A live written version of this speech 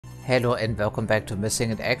Hello and welcome back to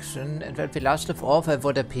Missing in Action, and when we last left off it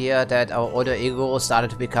would appear that our older ego started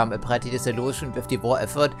to become pretty disillusioned with the war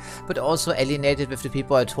effort, but also alienated with the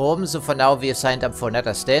people at home, so for now we have signed up for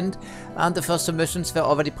another stint, and the first two missions were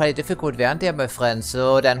already pretty difficult, weren't they, my friends?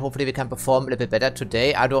 So then hopefully we can perform a little bit better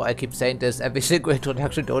today, although I keep saying this every single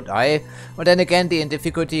introduction, don't I? But then again, the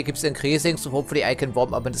difficulty keeps increasing, so hopefully I can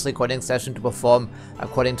warm up in this recording session to perform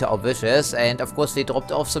according to our wishes, and of course we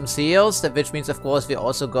dropped off some seals, which means of course we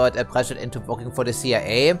also got pressured into working for the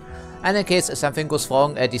CIA, and in case something goes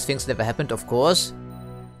wrong, these things never happened, of course.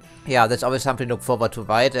 Yeah, that's always something to look forward to,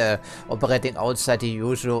 right? Operating outside the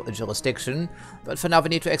usual jurisdiction. But for now we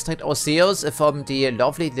need to extract our seals from the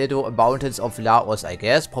lovely little mountains of Laos, I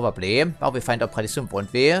guess, probably. Well, we find out pretty soon,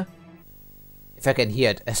 won't we? If I can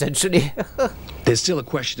hear it, essentially. There's still a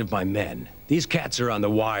question of my men. These cats are on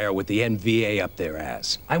the wire with the M.I.A. up their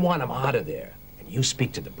ass. I want them out of there. You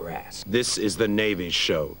speak to the brass. This is the Navy's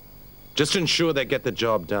show. Just ensure they get the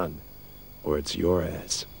job done, or it's your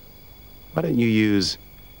ass. Why don't you use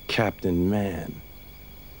Captain Man?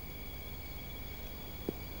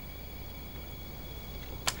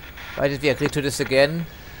 Why did we agree to this again?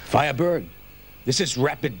 Firebird, this is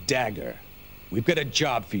Rapid Dagger. We've got a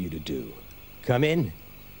job for you to do. Come in.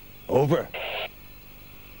 Over.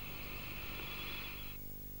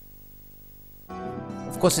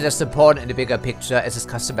 Of course it is important in the bigger picture, as is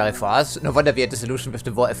customary for us. No wonder we are disillusioned with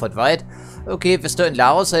the war effort, right? Okay, we're still in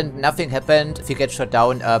Laos and nothing happened. If we get shot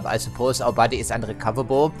down, I suppose our body is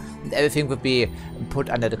unrecoverable and everything will be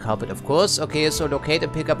put under the carpet, of course. Okay, so locate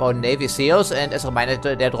and pick up our Navy SEALs, and as a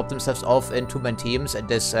reminder, they drop themselves off in two-man teams in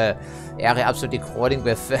this area absolutely crawling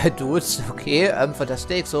with dudes. Okay,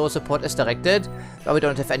 fantastic. So support is directed, but we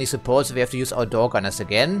don't have any support, so we have to use our door gunners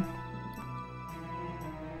again.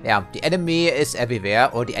 Yeah, the enemy is everywhere,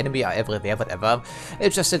 or the enemy are everywhere, whatever.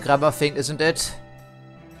 It's just a grammar thing, isn't it?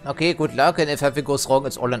 Okay, good luck, and if everything goes wrong,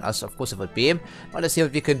 it's all on us, of course it would be. But let's see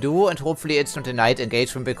what we can do, and hopefully it's not a night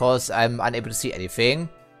engagement, because I'm unable to see anything.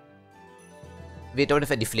 We don't have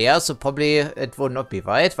any flares, so probably it will not be,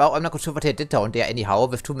 right? Well, I'm not quite sure what they did down there anyhow,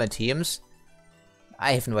 with two-man teams.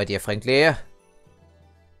 I have no idea, frankly.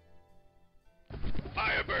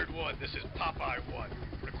 Firebird 1, this is Popeye 1.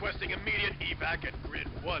 Requesting immediate evac at grid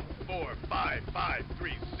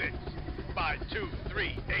 145536.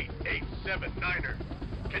 5238879er.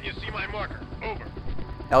 Can you see my marker? Over.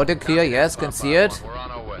 Loud and clear, yes, can see it. We're on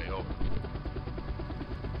our way, over.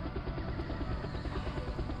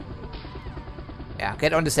 Yeah,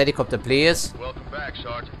 get on this helicopter, please. Welcome back,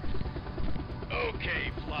 Sergeant. Okay,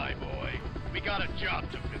 Flyboy. We got a job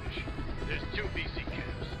to finish. There's two BC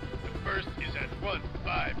camps. The first is at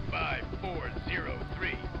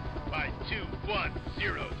 155403 by 210010.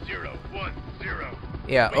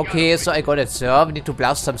 Yeah, okay, so I got it, sir. We need to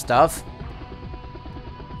blast some stuff.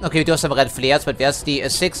 Okay, we do have some red flares, but where's the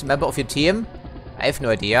sixth member of your team? I have no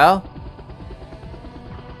idea.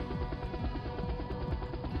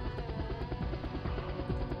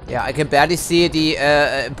 Yeah, I can barely see the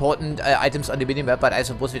important items on the minimap, but I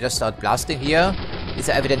suppose we just start blasting here. These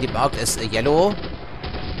are evidently marked as yellow.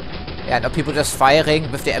 Yeah, now people just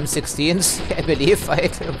firing with the M16s, I believe. I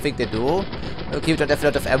don't think they do. Okay, we don't have a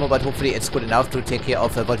lot of ammo, but hopefully it's good enough to take care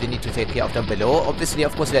of what we need to take care of down below. Obviously,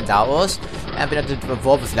 of course, we're in Laos, and we're not in a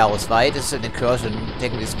war with Laos, right? This is an incursion,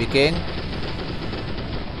 technically speaking.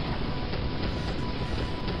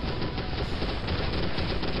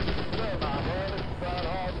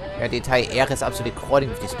 Yeah, the entire air is absolutely crawling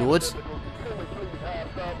with these dudes.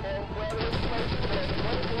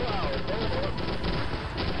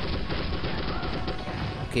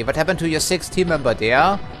 Okay, what happened to your sixth team member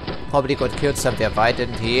there? Probably got killed somewhere, right,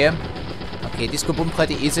 didn't he? Okay, this could boom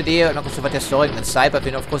pretty easily. I'm not sure what they're storing inside, but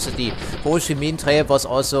we know, of course, that the Ho Chi Minh Trail was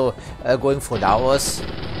also going for Laos.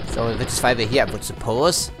 So, which is why we're here, I would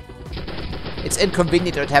suppose. It's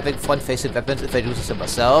inconvenient not having front-facing weapons if I do this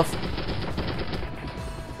myself.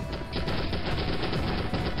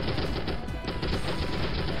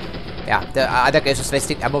 Yeah, the other guy is just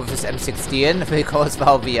wasting ammo with his M16 because,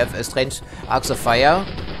 well, we have strange arcs of fire.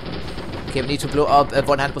 Okay, we need to blow up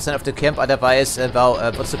 100% of the camp, otherwise, well,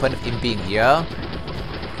 what's the point of him being here?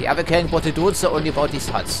 Okay, are we caring about the dudes or only about these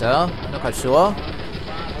huts, huh? I'm not quite sure.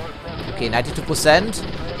 Okay, 92%.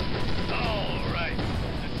 Alright,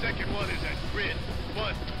 the second one is at grid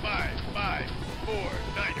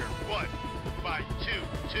 155491 by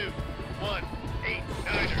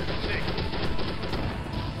 221896.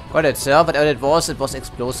 Got it, sir. Whatever it was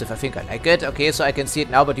explosive. I think I like it. Okay, so I can see it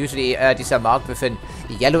now, but usually these are marked with a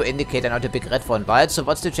yellow indicator, not a big red one, right? So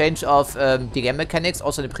what's the change of the game mechanics?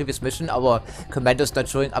 Also in the previous mission, our commando's not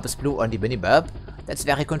showing up as blue on the minimap. That's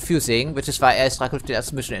very confusing, which is why I struggled with the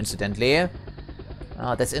last mission incidentally.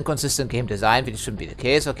 That's inconsistent game design, which shouldn't be the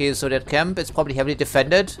case. Okay, so that camp is probably heavily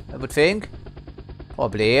defended, I would think.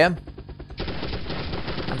 Probably. I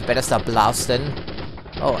better start blasting.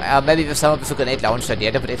 Oh, maybe with some of the grenade launcher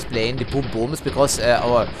there, that would explain the boom booms, because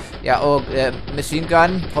our machine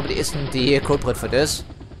gun probably isn't the culprit for this.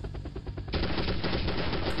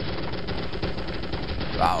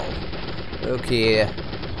 Wow. Okay.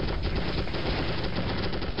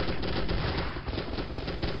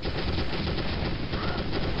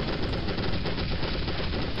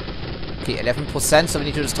 Okay, 11%, so we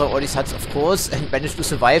need to destroy all these huts, of course, and manage to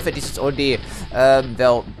survive. And this is only,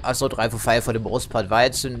 well, also 3 for 5 for the most part,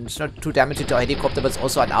 right? So it's not too damaging to our helicopter, but it's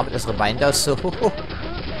also unarmed as a reminder, so...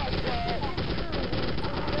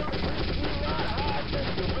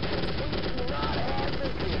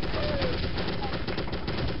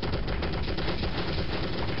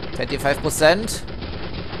 $25%.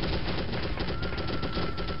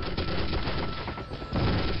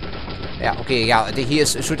 Yeah, okay, yeah, he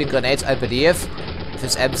is shooting grenades, I believe. If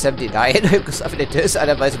it's M79, because of it is,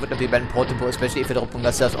 otherwise it would not be man portable, especially if you're dropping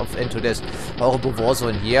yourself off into this horrible war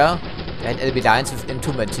zone here. And enemy lines within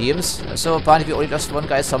 2-man teams. So apparently we only lost one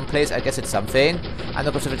guy someplace, I guess it's something. I'm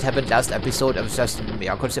not sure if it happened last episode, I was just,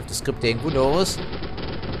 yeah, concept the scripting, who knows.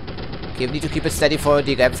 Okay, we need to keep it steady for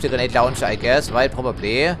the guy with the grenade launcher, I guess, right?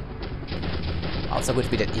 Probably. Also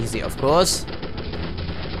would be that easy, of course.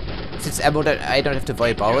 Since ammo that I don't have to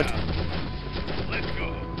worry about.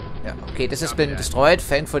 Yeah, okay, this has been destroyed,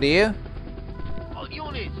 thankfully. All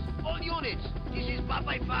units, this is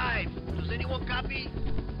Popeye 5. Does anyone copy?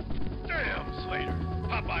 Damn, Slater.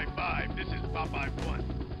 Popeye 5, this is Popeye 1.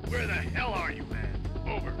 Where the hell are you, man?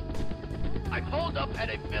 Over. I'm holed up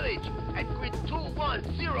at a village at grid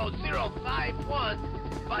 210051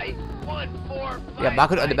 by 145. Yeah,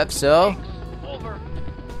 mark it on the map, sir. Over.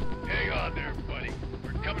 Hang on there, buddy.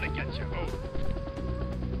 We're coming to get you. Over.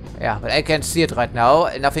 Yeah, but I can't see it right now.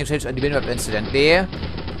 Nothing changed on the minimap incidentally.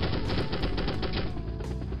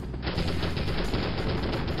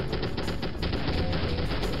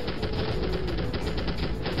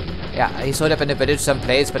 Yeah, he showed up in the village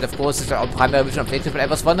someplace, but of course it's our primary mission objective, but I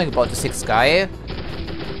was wondering about the 6th guy.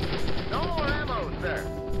 No more ammo, sir.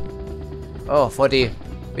 Oh, 40.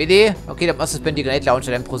 Really? Okay, that must have been the grenade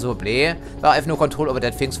launcher then, presumably. Well, I have no control over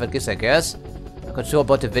that thing, so what gives, I guess. I'm not sure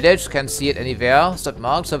about the village, can't see it anywhere. It's not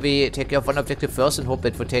marked, so we take care of one objective first and hope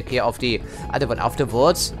it will take care of the other one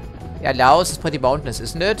afterwards. Yeah, Laos is pretty mountainous,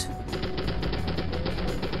 isn't it?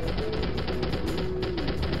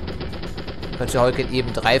 Könnte heute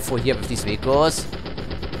eben 3 vor here with these vehicles.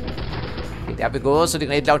 Okay, there we go. So the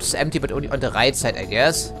grenade launcher is empty, but only on the right side, I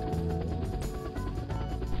guess.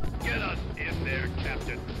 Get us in there,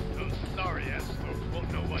 Captain. Those sorry assholes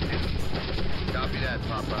won't know what hit us. Copy that,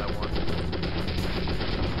 Popeye 1.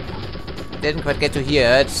 Didn't quite get to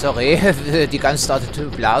hear it, sorry. The gun started to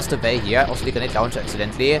blast away here. Also the grenade launcher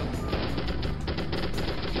accidentally.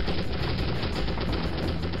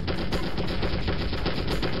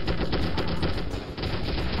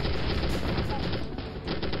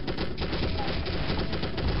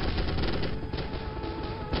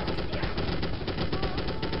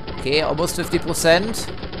 Okay, almost 50%.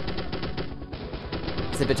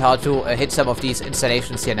 It's a bit hard to hit some of these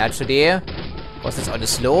installations here naturally. Was this on a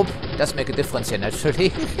slope? It does make a difference here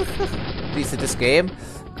naturally. At least in this game.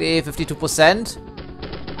 Okay, 52%.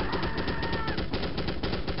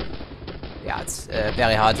 Yeah, it's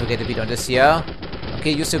very hard to get a beat on this here.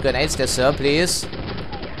 Okay, use your grenades there, sir, please.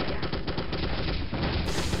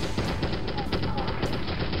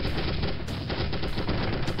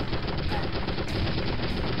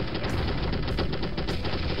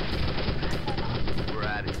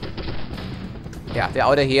 Yeah, we're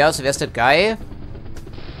out of here, so where's that guy?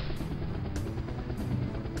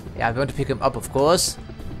 Yeah, we want to pick him up, of course.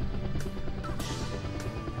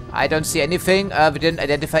 I don't see anything. We didn't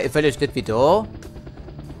identify a village, did we though?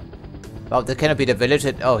 Well, that cannot be the village.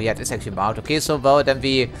 Oh, yeah, it's actually marked. Okay, so well, then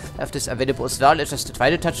we have this available as well. Let's just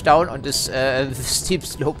try to touch down on this steep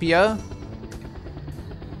slope here.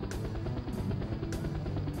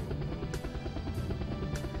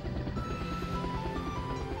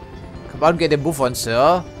 Come on, get a move on,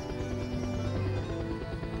 sir.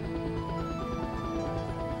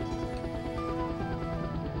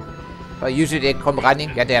 Well, usually they come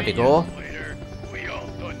running. Yeah, there we go.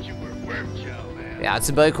 Yeah, it's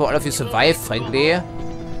a miracle all of you survive, frankly.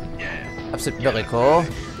 Absolute miracle.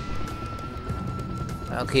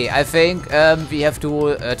 Okay, I think we have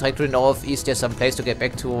to try to the northeast. There's some place to get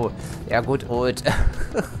back to, yeah, good old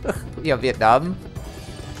yeah, Vietnam.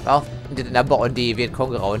 Well, did a number on the Viet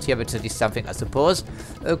Cong around here, which is something, I suppose.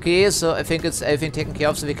 Okay, so I think it's everything taken care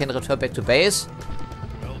of, so we can return back to base.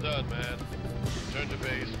 Well done, man. Return to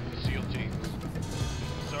base with the SEAL teams.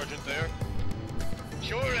 Sergeant there?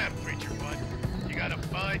 Sure am, Preacher Bud. You got a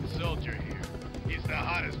fine soldier here. He's the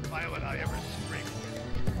hottest pilot I ever scraped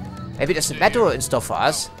with. Maybe there's a metro in store for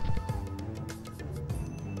us.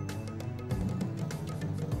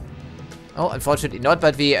 Oh, unfortunately not,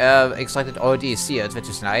 but we extracted all these seals, which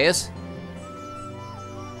is nice.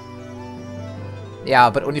 Yeah,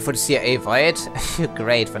 but only for the CIA, right?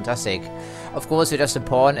 Great, fantastic. Of course, we're just a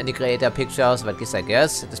pawn and the creator pictures, but I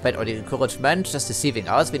guess, despite all the encouragement, just deceiving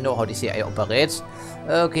us, we know how the CIA operates.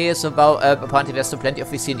 Okay, so now, apparently there's still plenty of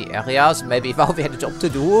VC in the area, so maybe wow, we had a job to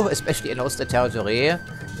do, especially in hostile territory.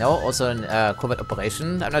 No, also in combat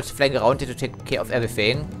operation. I'm not flying around here to take care of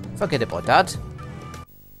everything. Forget about that.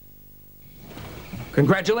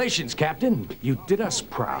 Congratulations, Captain. You did us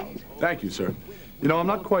proud. Thank you, sir. You know, I'm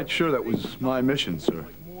not quite sure that was my mission, sir.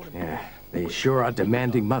 Yeah, they sure are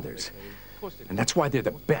demanding mothers. And that's why they're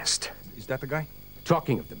the best. Is that the guy?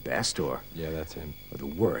 Talking of the best, or... Yeah, that's him. or the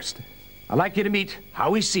worst. I'd like you to meet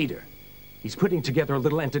Howie Cedar. He's putting together a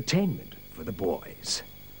little entertainment for the boys.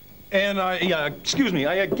 And excuse me,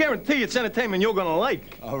 I guarantee it's entertainment you're gonna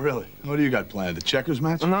like. Oh, really? What do you got planned? The checkers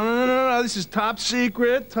match? No. This is top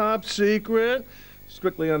secret, top secret.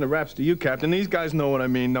 Strictly on the wraps to you, Captain. These guys know what I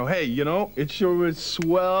mean. Now, hey, you know, it sure is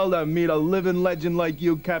swell to meet a living legend like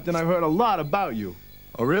you, Captain. I've heard a lot about you.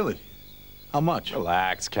 Oh, really? How much?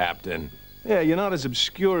 Relax, Captain. Yeah, you're not as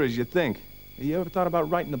obscure as you think. You ever thought about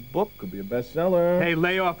writing a book? Could be a bestseller. Hey,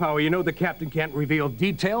 lay off, Howie. You know the captain can't reveal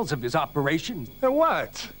details of his operation. Hey,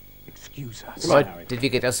 what? Excuse us. What did we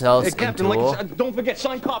get ourselves Hey, Captain, into? like, don't forget,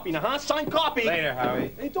 sign copy now, huh? Sign copy! Later,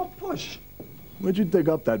 Howie. Hey, don't push. Where'd you dig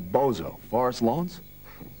up that bozo? Forest Lawns?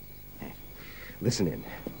 Listen in.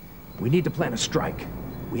 We need to plan a strike.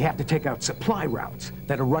 We have to take out supply routes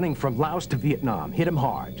that are running from Laos to Vietnam. Hit them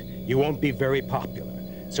hard. You won't be very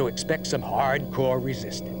popular, so expect some hardcore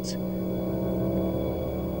resistance.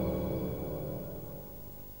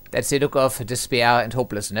 That's the look of despair and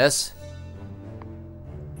hopelessness.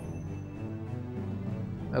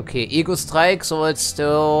 Okay, Ego Strike, so it's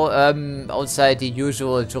still outside the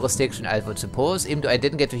usual jurisdiction, I would suppose. Even though I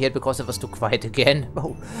didn't get to hear it because it was too quiet again.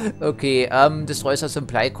 Oh, okay, destroys our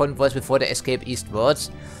supply convoys before they escape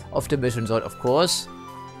eastwards of the mission zone, of course.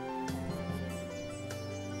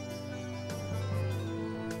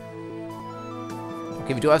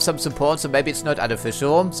 Okay, we do have some support, so maybe it's not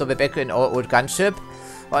unofficial. So we're back in our old gunship.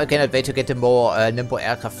 Oh, I cannot wait to get a more nimble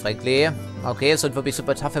aircraft, frankly. Okay, so it will be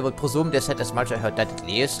super tough. I would presume they said as much. I heard that at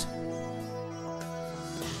least.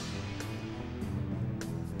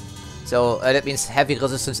 So that means heavy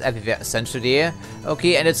resistance everywhere, essentially.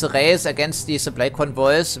 Okay, and it's a race against the supply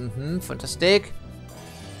convoys. Fantastic.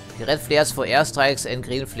 Okay, red flares for airstrikes and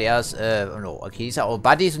green flares. Oh no, okay, these are our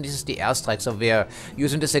buddies and this is the airstrike. So we're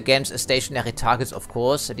using this against stationary targets, of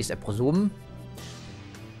course. At least I presume.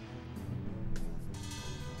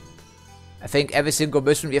 I think every single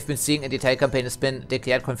mission we have been seeing in the entire campaign has been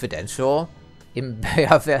declared confidential.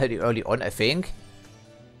 Very early on, I think.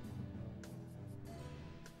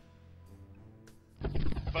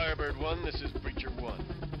 Firebird 1, this is Preacher 1.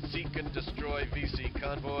 Seek and destroy VC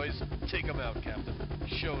convoys. Take them out, Captain.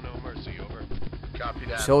 Show no mercy, over. Copy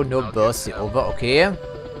that. Show no mercy, over, okay.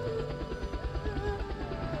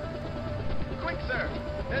 Quick, sir!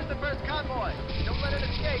 There's the first convoy! Don't let it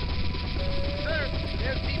escape! Sir,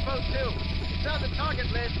 there's Depot 2. It's on the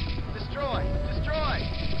target list. Destroy! Destroy!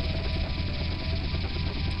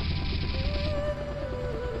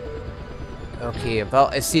 Okay, well,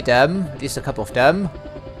 I see them. At least a couple of them.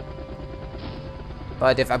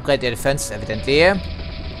 But they've upgraded their defense, evidently. Yeah,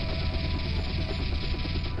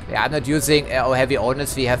 I'm not using our heavy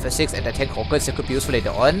ordnance. We have 6 anti-tank rockets that could be useful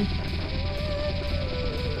later on.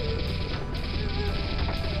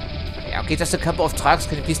 Yeah, okay, just a couple of trucks.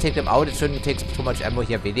 Can you please take them out? It shouldn't take too much ammo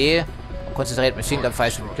here, really. Concentrated machine gun fire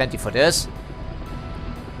should be plenty for this.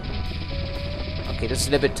 Okay, this is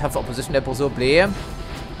a little bit tough opposition there, presumably.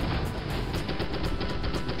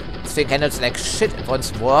 This thing handles like shit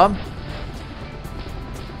once more.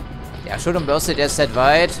 Yeah, show no mercy, there's that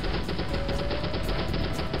right.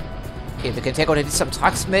 Okay, we can take out at least some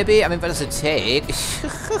trucks, maybe? I mean, what does it take?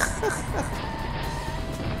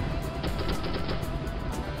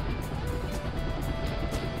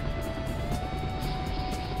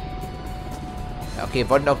 Okay,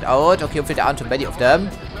 one knocked out. Okay, hopefully there aren't too many of them.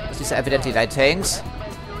 These are evidently light tanks.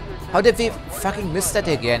 How did we fucking miss that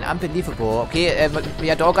again? Unbelievable. Okay, we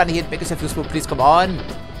are dog gun here. Make yourself useful, please. Come on.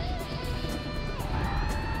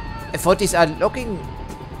 I thought these are looking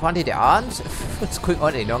apparently they aren't. What's going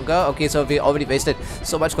on any longer? Okay, so we already wasted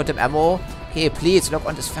so much quantum ammo. Okay, please lock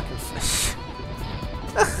on this fucking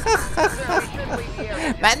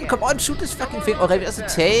man, come on, shoot this fucking thing already. It doesn't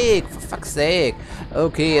take, for fuck's sake.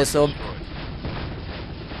 Okay, so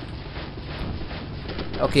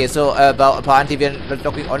apparently we're not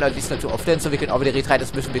locking on, at least not too often, so we can already retry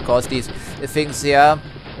this mission because these things here.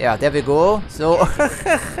 Yeah, there we go. So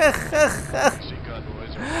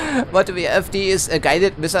what do we have? These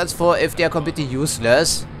guided missiles for if they are completely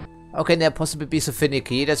useless. How can they possibly be so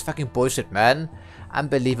finicky? That's fucking bullshit, man.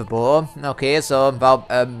 Unbelievable. Okay, so, well,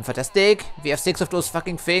 fantastic. We have 6 of those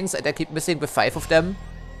fucking things, and I keep missing with 5 of them.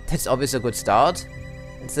 That's always a good start.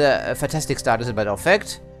 It's a fantastic start, as a matter of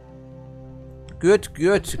fact. Good,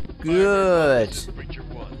 good, good.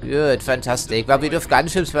 Good, fantastic. Well, we do have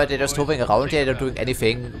gunships, but they're just hovering around here, they're not doing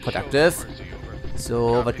anything productive.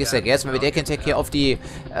 So, what gives I guess? Maybe they can take care of the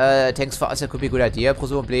tanks for us, that could be a good idea,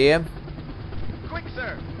 presumably.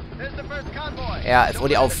 Yeah, if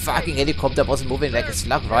only our fucking helicopter wasn't moving like a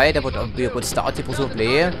slug, right? That would be a good start,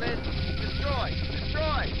 presumably.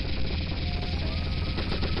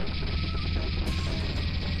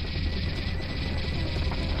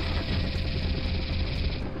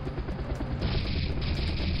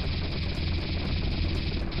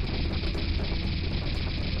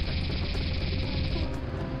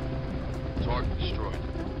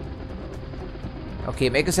 Okay,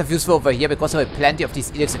 make yourself useful over here because I have plenty of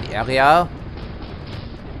these edicts in the area.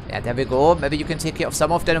 Yeah, there we go. Maybe you can take care of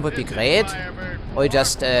some of them, it would be great. Or you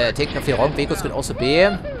just take care of the wrong vehicles, could also be.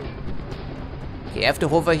 Okay, I have to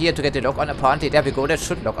hover here to get the lock on apparently. There we go, that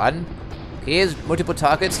should lock on. Okay, multiple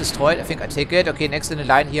targets destroyed. I think I take it. Okay, next in the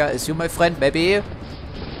line here is you, my friend, maybe.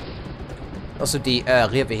 Also the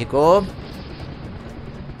rear vehicle.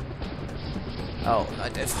 Oh,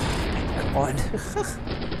 not that. Come on.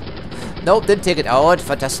 Nope, didn't take it out.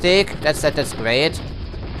 Fantastic. That's great.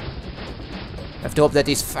 I have to hope that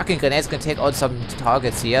these fucking grenades can take out some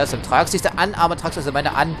targets here. Some trucks. These are unarmored trucks, also meine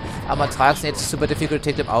unarmored trucks. It's super difficult to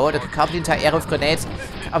take them out. Okay, cover the entire area with grenades.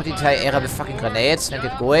 Cover the entire area with fucking grenades. Then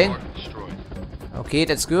get going. Okay,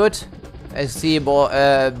 that's good. I see more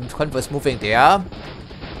convoys moving there.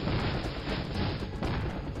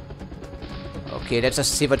 Okay, let's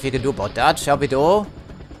just see what we can do about that. Shall we do?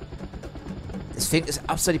 This thing is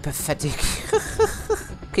absolutely pathetic.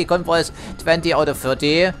 Okay, convoy is 20 out of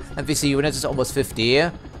 30. And we see units is almost 50.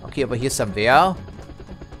 Okay, over here somewhere.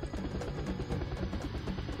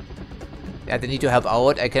 Yeah, they need to help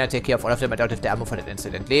out. I cannot take care of all of them. I don't have the ammo for that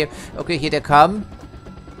incidentally. Okay, here they come.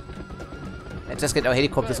 Let's just get our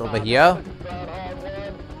helicopters over here.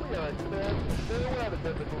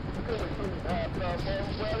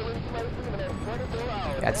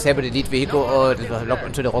 Yeah, disable the lead vehicle or lock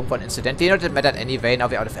onto the wrong one incidentally. Not that mattered anyway. Now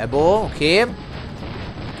we're out of ammo. Okay.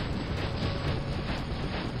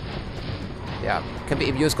 Yeah, can be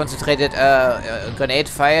use concentrated grenade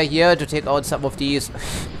fire here to take out some of these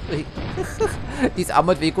these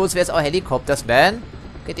armored vehicles. Where's our helicopters, man?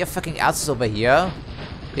 Get your fucking asses over here.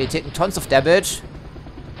 Okay, taking tons of damage.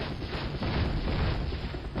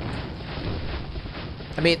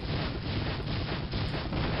 I mean,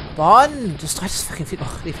 come on, destroy this fucking thing.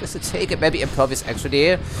 Oh, leave this to take it. Maybe impervious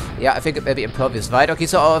actually. Yeah, I think it may be impervious, right? Okay,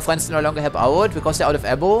 so our friends no longer help out because they're out of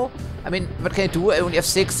ammo. I mean, what can I do? I only have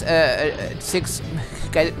 6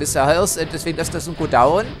 guided missiles and deswegen das doesn't go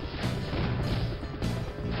down.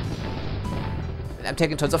 And I'm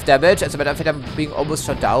taking tons of damage. As a matter of fact, I'm being almost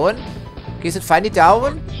shot down. Okay, is it finally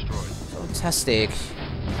down? Fantastic.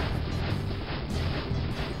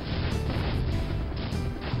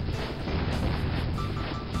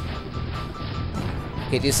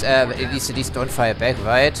 Okay, these don't fire back,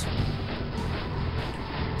 right?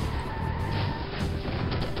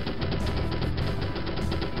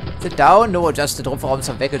 Is it down? No, just the drop from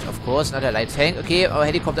some wreckage, of course, not a light tank. Okay, our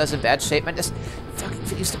helicopter is in bad shape. Man, das fucking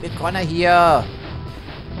Phillies to be corner here.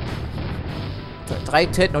 3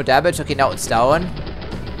 hit, no damage. Okay, now it's down.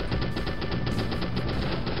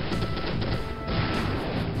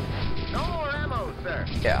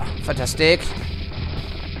 Yeah, fantastic.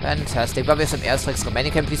 Fantastic. But we have some airstrikes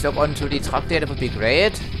remaining. Can please log on to the truck there? That would be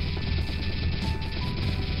great.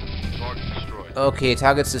 Okay,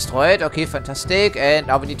 targets destroyed. Okay, fantastic. And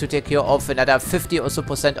now we need to take care of another 50 or so %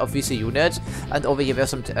 of VC units. And over here we have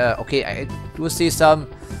some... okay, I do see some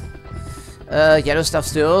yellow stuff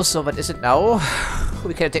still. So what is it now?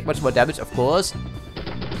 We can take much more damage, of course.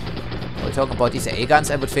 We're talking about these AA guns,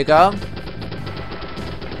 I would figure.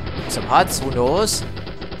 Some huts, who knows?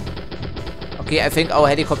 Okay, I think our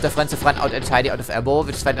helicopter friends have run out entirely out of ammo,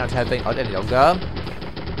 which is not helping out any longer.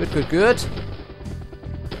 Good, good, good.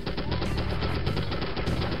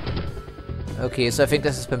 Okay, so I think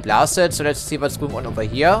this has been blasted. So let's see what's going on over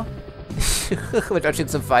here. We're dodging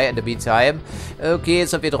some fire in the meantime. Okay,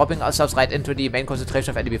 so we're dropping ourselves right into the main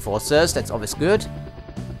concentration of enemy forces. That's always good.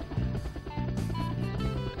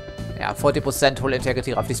 Yeah, 40% hull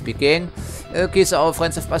integrity, roughly speaking. Okay, so our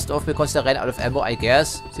friends have passed off because they ran out of ammo, I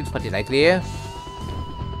guess. Seems pretty likely.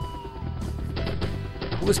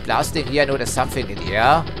 Who's blasting here? I know there's something in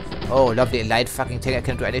here. Oh, lovely light fucking thing. I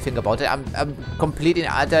can't do anything about it. I'm completely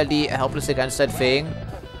and utterly helpless against that thing.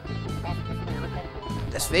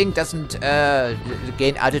 This thing doesn't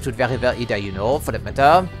gain altitude very well either, you know, for that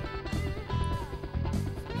matter.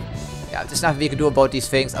 Yeah, there's nothing we can do about these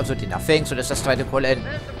things. Absolutely nothing. So let's just try to call in.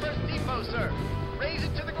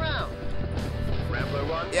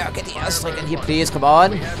 Yeah, get the airstrike in here, please. Come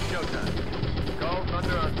on.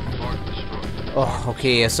 Oh,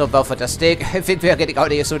 okay. So well, fantastic. I think we are getting out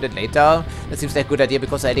of here sooner than later. That seems like a good idea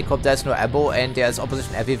because the helicopter has no ammo and there's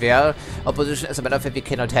opposition everywhere. Opposition, as a matter of fact, we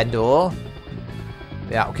cannot handle.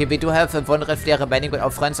 Yeah, okay, we do have one red flare remaining, but our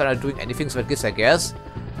friends are not doing anything, so it gives, I guess.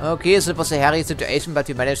 Okay, so it was a hairy situation, but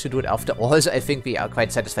we managed to do it after all, so I think we are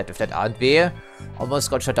quite satisfied with that, aren't we? Almost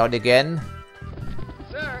got shut down again.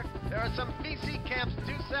 Sir, there are some BC camps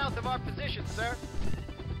due south of our position, sir.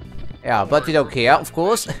 Yeah, but we don't care, of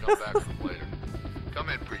course. Come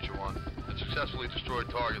in, Preacher One. I successfully destroyed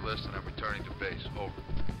target list and I'm returning to base. Over.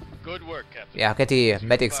 Good work, Captain. Yeah, get the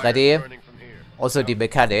medics ready. Also the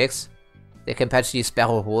mechanics. They can patch these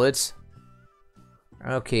barrel holes.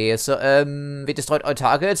 Okay, so we destroyed all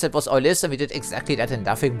targets. That was our list, and we did exactly that and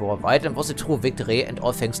nothing more, right? And it was a true victory, and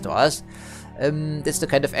all thanks to us. This is the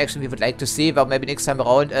kind of action we would like to see. Well, maybe next time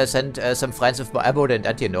around, send some friends with more ammo than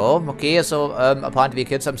that, you know. Okay, so apparently we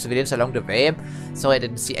killed some civilians along the way. So I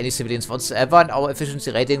didn't see any civilians whatsoever, and our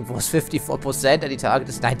efficiency rating was 54%, and the target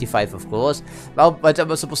is 95, of course. Well, what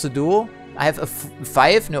am I supposed to do? I have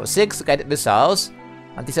 6 guided missiles.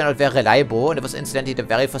 And these are not very reliable, and it was incidentally the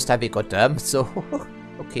very first time we got them, so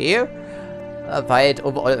okay. But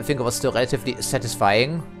overall, I think it was still relatively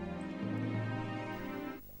satisfying.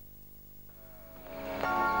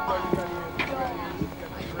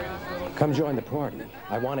 Come join the party.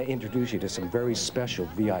 I want to introduce you to some very special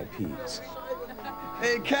VIPs.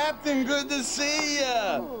 Hey, Captain, good to see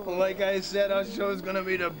ya! Like I said, our show's gonna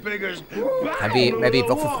be the biggest... Can we maybe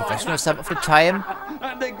work for professionals some of the time?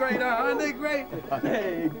 Aren't they great, aren't they great?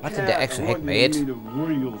 Hey, what did they actually hack, mate? You need a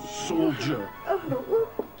real soldier.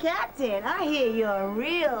 Captain, I hear you're a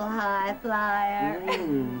real high flyer.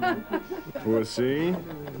 Pussy,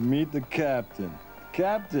 meet the captain.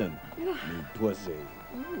 Captain, meet pussy.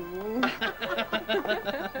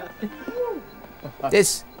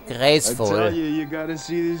 Disgraceful. I tell you, you gotta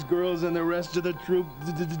see these girls and the rest of the troop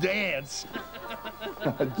dance.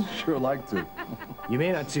 I'd sure like to. You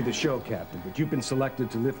may not see the show, Captain, but you've been selected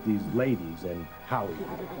to lift these ladies and Howie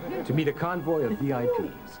to meet a convoy of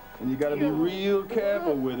VIPs. And you gotta be real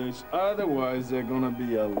careful with us, otherwise there are gonna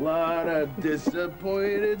be a lot of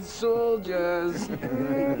disappointed soldiers.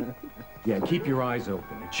 Yeah, keep your eyes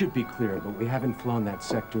open. It should be clear, but we haven't flown that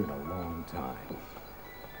sector in a long time.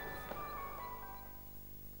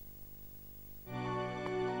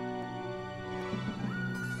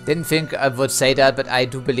 Didn't think I would say that, but I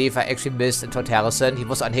do believe I actually missed Todd Harrison. He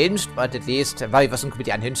was unhinged, but at least, well, he wasn't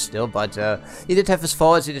completely unhinged still, but he did have his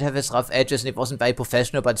faults, he did have his rough edges, and he wasn't very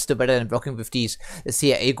professional, but still better than working with these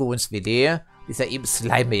CIA goons wie die. Die ist ja eben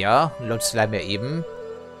slimier, a lot slimier even.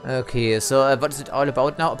 Okay, so what is it all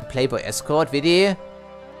about now? A Playboy escort, wie die?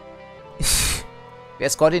 We're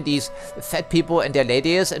escorting these fat people and their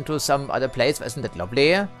ladies into some other place, isn't that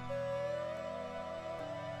lovely?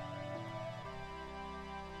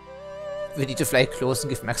 We need to fly close and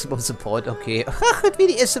give maximum support, okay. It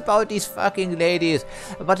really is about these fucking ladies.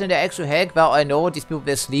 But in the actual heck, well, I know these people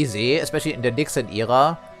were sleazy, especially in the Nixon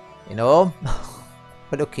era, you know.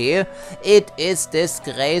 But okay, it is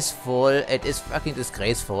disgraceful. It is fucking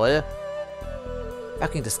disgraceful.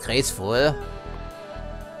 Fucking disgraceful.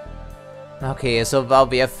 Okay, so well,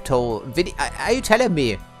 we have to... Are you telling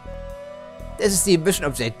me this is the mission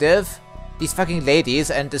objective? These fucking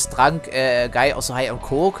ladies and this drunk guy also high on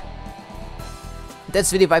coke?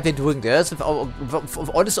 That's really why we're doing this. With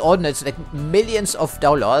all this ordnance, like millions of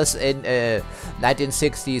dollars in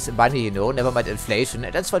 1960s money, you know, never mind inflation.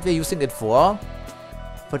 And that's what we're using it for.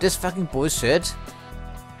 For this fucking bullshit.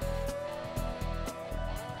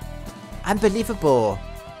 Unbelievable.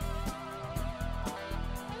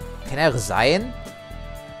 Can I resign?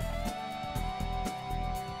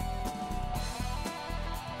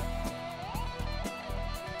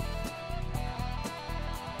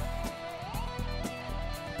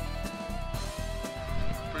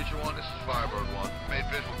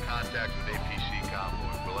 visual contact with APC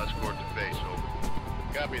convoy. We'll escort to base, over.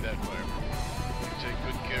 Copy that, fireman. You take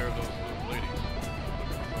good care of those little ladies.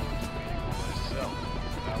 Looking forward to meeting them myself.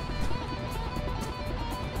 Out.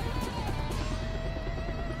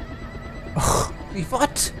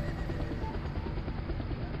 What?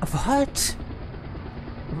 What?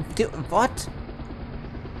 What?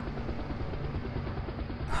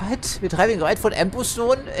 What? We're driving right from ambush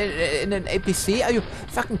zone in an APC? Are you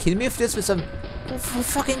fucking kidding me with this? With some... Who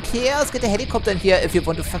fucking cares? Get a helicopter in here if you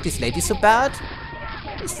want to fuck these ladies so bad.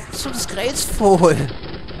 It's so disgraceful.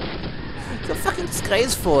 So fucking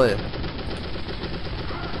disgraceful.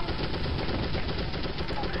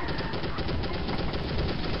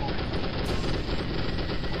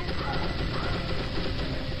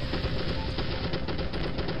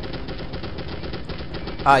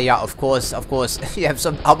 Ah, yeah, of course, of course. You have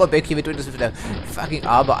some armor back here. We're doing this with the fucking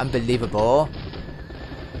armor. Unbelievable.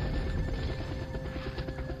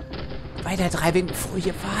 Why they're driving through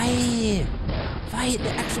here? Why? Why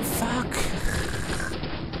the actual fuck?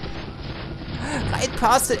 Right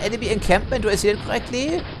past the enemy encampment. Do I see it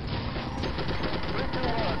correctly?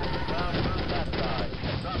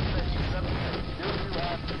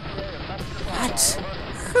 What?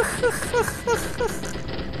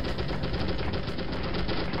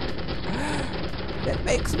 That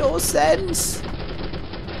makes no sense.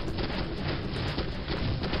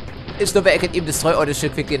 It's no way I can even destroy all this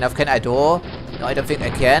shit quickly enough. Can I do? No, I don't think I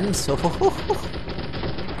can. So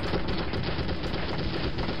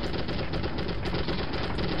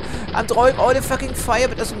I'm throwing all the fucking fire,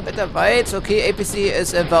 but doesn't matter, right? Okay, APC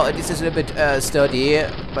is about this is a little bit sturdy,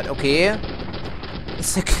 but okay.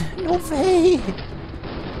 It's like no way.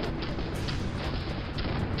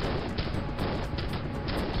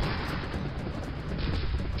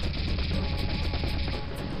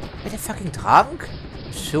 Are they fucking drunk?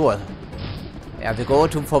 Sure. Yeah, we go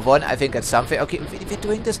 2 for 1. I think that's something. Okay, we're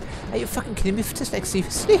doing this. Are you fucking kidding me with this? Like,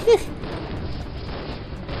 seriously?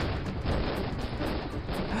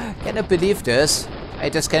 Cannot believe this. I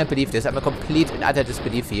just cannot believe this. I'm a complete and utter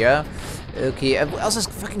disbelief here. Okay, what else is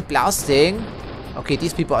fucking blasting? Okay,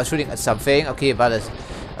 these people are shooting at something. Okay, well, that's...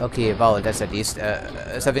 Okay, wow, that's at least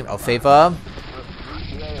something of favor.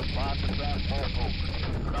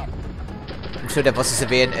 I'm sure there was a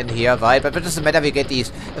civilian in here, right? But it doesn't matter, we get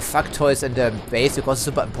these factoids in the base because it's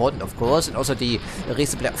super important, of course. And also the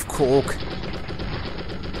resupply of coke.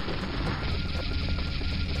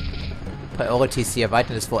 Priorities here, right?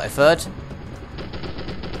 In this war effort.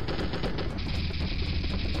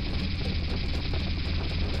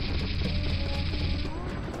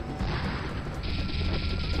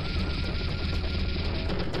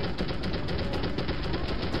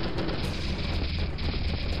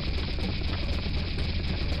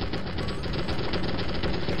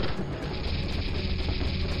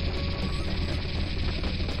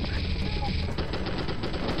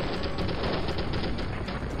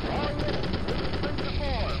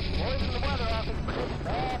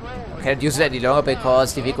 Can't use it any longer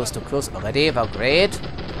because the vehicle is too close already. Wow, great.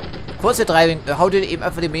 Of course they're driving. How did it even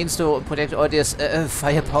have the means to protect all this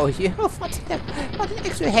firepower here? What the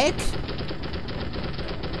actual heck?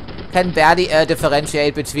 Can barely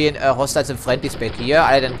differentiate between hostiles and friendlies back here.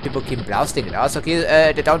 Other than people keep blasting at us. Okay,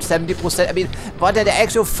 they're down 70%. I mean, what the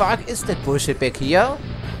actual fuck is that bullshit back here?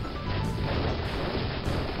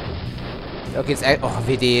 Okay, it's... Oh,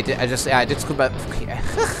 we did. I just could... Okay.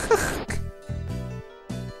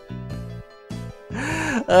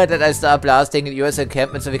 That I start blasting in US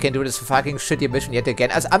encampment so we can do this fucking shitty mission yet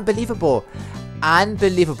again. As unbelievable.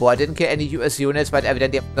 Unbelievable. I didn't kill any US units, but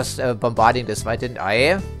evidently I'm just bombarding this, right? Didn't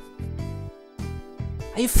I? Are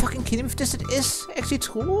you fucking kidding me if this is actually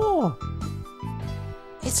true?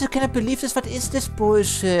 I still cannot believe this. What is this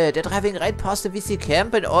bullshit? They're driving right past the VC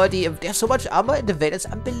camp and all the... There's so much armor in the way. It's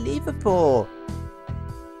unbelievable.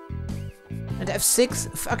 And I have 6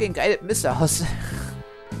 fucking guided missiles.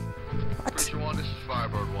 What? Preacher 1, this is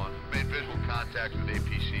Firebird 1. Made visual contact with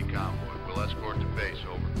APC convoy. We'll escort to base,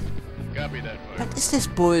 over. Copy that, Firebird. What is this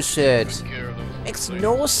bullshit? Makes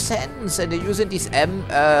no sense. And they're using these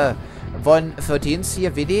M113s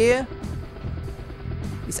here, really?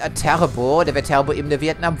 These are terrible. They were terrible in the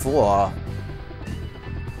Vietnam War.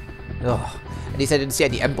 Oh. At least I didn't see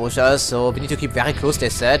any ambushers, so we need to keep very close, they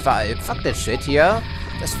said. Fuck that shit here.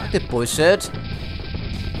 Just fuck that bullshit.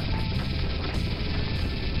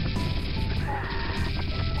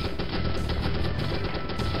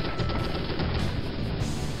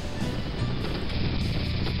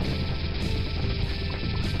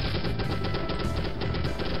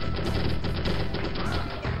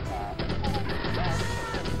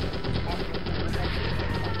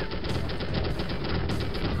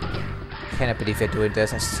 cannot believe you're doing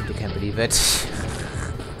this. I simply can't believe it.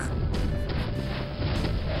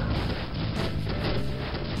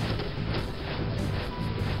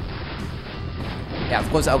 Yeah, of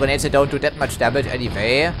course, our grenades don't do that much damage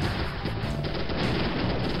anyway.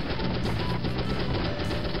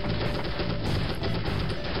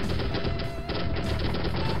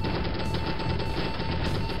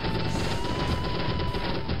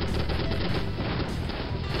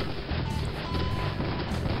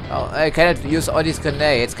 Oh, I cannot use all these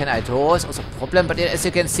grenades, can I? Though it's also a problem, but as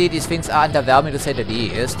you can see, these things are underwhelming to say the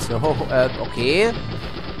least. So, okay.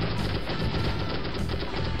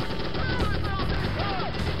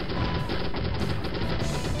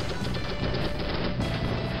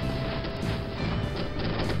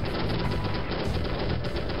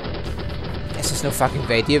 There's no fucking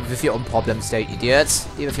way. Deal with your own problems, there, idiots.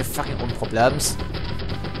 Deal with your fucking own problems.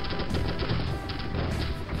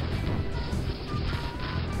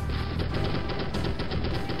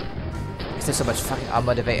 Is there so much fucking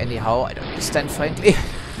armor the way anyhow? I don't understand, frankly.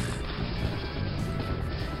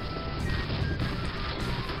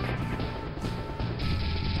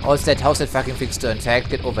 How's that fucking thing still intact?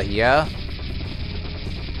 Get over here.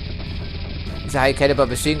 It's a high caliber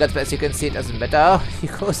machine gun, but as you can see, it doesn't matter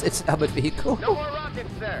because it's an armored vehicle. No more rockets,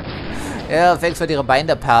 sir. Yeah, thanks for the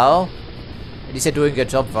reminder, pal. At least you're doing your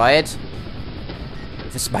job right.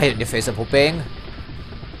 With a smile on your face, I'm hoping.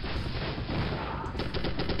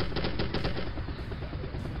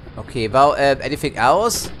 Okay, well, anything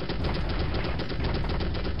else?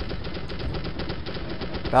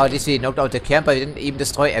 Well, at least we knocked out the camp, but we didn't even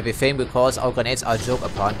destroy everything because our grenades are a joke,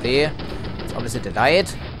 apparently. It's obviously the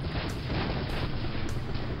light.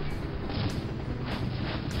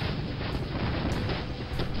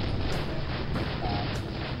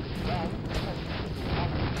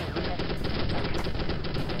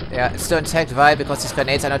 Yeah, it's still intact. Why? Because these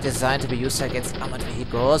grenades are not designed to be used against armored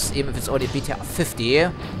vehicles, even if it's only BTR 50.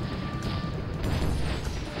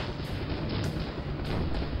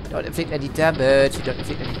 Don't inflict any damage. You don't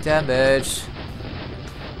inflict any damage.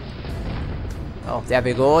 Oh, there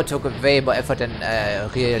we go. Took way more effort than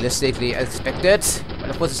realistically expected. Well,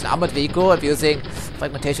 of course, it's an armored vehicle. I'm using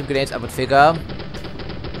fragmentation grenades, I would figure.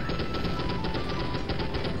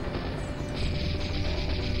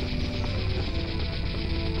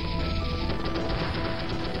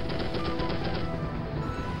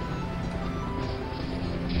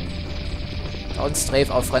 Don't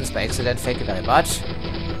strafe our friends by accident. Thank you very much.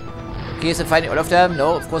 Okay, so finding all of them?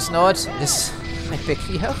 No, of course not. This right back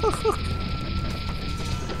here.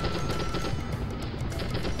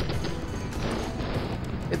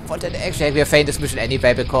 Important actually, we are failing this mission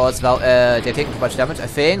anyway because, well, they're taking too much damage, I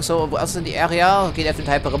think. So, who else in the area? Okay, they have the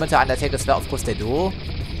entire perimeter undertaken as well. Of course they do.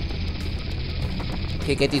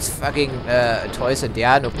 Okay, get these fucking toys in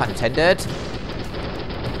there, no pun intended.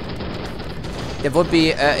 They would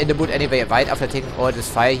be in the mood anyway right after taking all this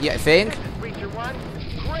fire here, I think.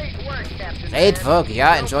 Great work,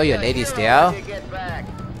 yeah, enjoy your ladies there.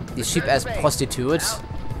 These cheap-ass prostitutes.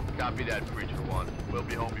 Copy that, Preacher One. We'll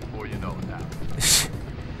be home before you know that.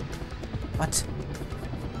 What?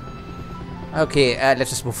 Okay, let's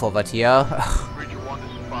just move forward here. Preacher One,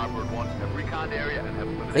 this is Firebird One. Have recon area and have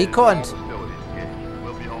eliminated Reconned. all hostilities.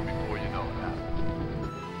 We'll be home before you know that.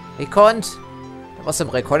 Reconned? There was some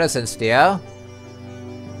reconnaissance there.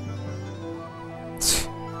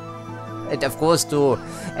 And of course, to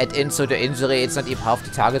add into the injury, it's not even half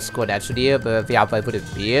the target score naturally, but yeah, why would it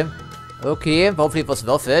be? Okay, hopefully it was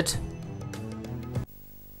worth it.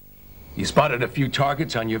 You spotted a few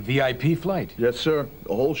targets on your VIP flight? Yes, sir.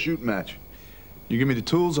 A whole shoot match. You give me the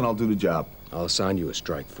tools and I'll do the job. I'll assign you a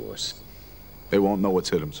strike force. They won't know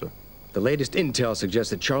what's hit them, sir. The latest intel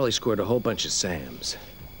suggests that Charlie scored a whole bunch of SAMs.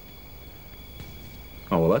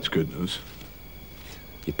 Oh, well, that's good news.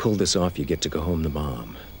 You pull this off, you get to go home to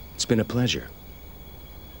Mom. It's been a pleasure.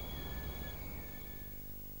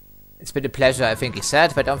 It's been a pleasure, I think he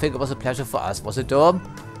said, but I don't think it was a pleasure for us, was it though?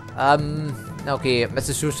 Okay,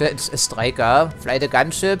 Massachusetts Striker. Fly the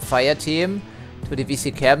gunship, fire team to the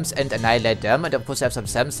VC camps and annihilate them. And of course, I have some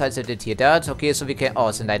SAM sites that did hear that. Okay, so we can. Oh,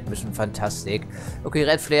 it's a night mission, fantastic. Okay,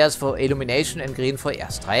 red flares for illumination and green for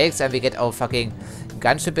airstrikes. And we get our fucking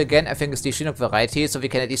gunship again. I think it's the Chinook variety, so we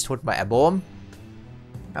can at least hold my ammo.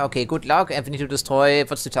 Okay, good luck. And we need to destroy.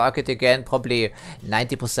 What's the target again? Probably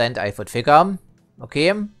 90%, I would figure.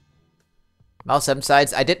 Okay. Now, SAM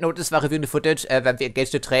sites. I did notice while reviewing the footage when we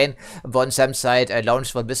engaged the train. One SAM site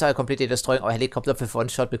launched one missile, completely destroying our helicopter with one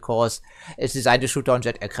shot because it's designed to shoot down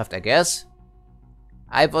jet aircraft, I guess.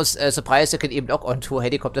 I was surprised it can even lock on two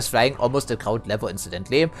helicopters flying almost at ground level,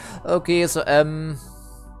 incidentally. Okay, so,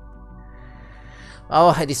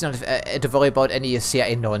 Oh, at least not to worry about any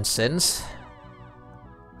CIA nonsense.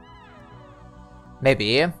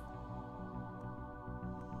 Maybe.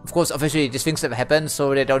 Of course, officially, these things never happen,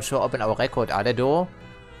 so they don't show up in our record, are they, though?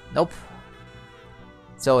 Nope.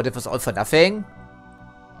 So, that was all for nothing.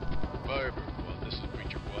 Firebird 1, this is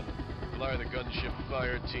Preacher 1. Fly the gunship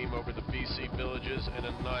fire team over the BC villages and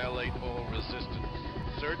annihilate all resistance.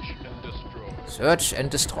 Search and destroy. Search and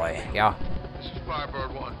destroy, ja. This is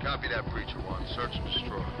Firebird 1. Copy that, Preacher 1. Search and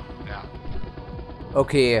destroy. Now.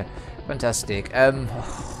 Okay, fantastic. I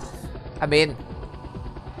mean,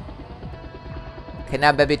 can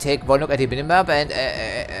I maybe take one look at the minimap and,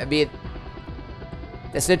 I mean,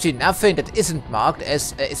 there's literally nothing that isn't marked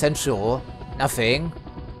as essential. Nothing.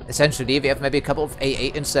 Essentially, we have maybe a couple of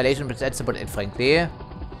AA installations, but that's about it, frankly.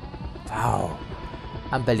 Wow.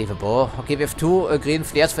 Unbelievable. Okay, we have 2 green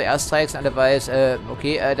flares for airstrikes, otherwise,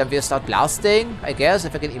 okay, then we'll start blasting, I guess,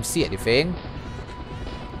 if I can even see anything.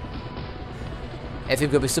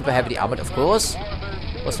 Everything will be super heavily armored, of course.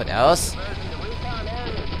 What's what else?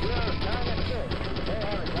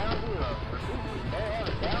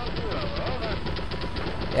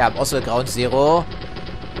 Yeah, I'm also at ground zero.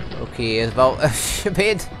 Okay, well,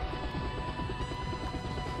 wait.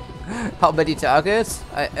 How many targets?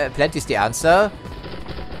 Plenty is the answer.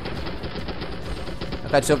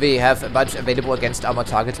 Okay, so we have a bunch available against armor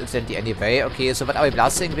targets instantly anyway. Okay, so what are we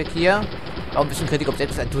blasting back here? Oh, mission critical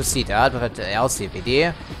objectives. I do see that, but what else here,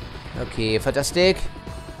 BD? Okay, fantastic.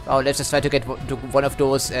 Oh, let's just try to get to one of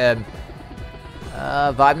those, but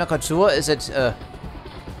I'm not quite sure. Is it,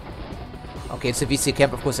 okay, it's a VC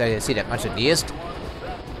camp, of course, I see that much at least.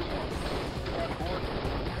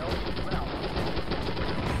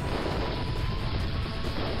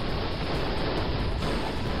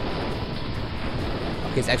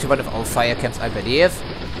 Okay, it's actually one of our fire camps, I believe.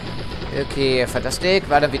 Okay, fantastic.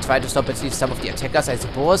 Well, then we try to stop at least some of the attackers, I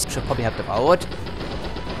suppose. Should probably help them out.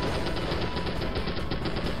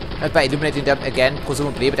 Not by illuminating them again,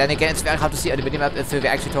 presumably. But then again, it's very hard to see on the minimap if we're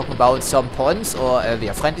actually talking about some ponds or we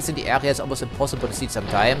are friendlies in the area. It's almost impossible to see it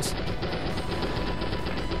sometimes.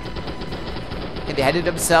 And they handle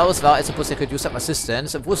themselves. Well, I suppose they could use some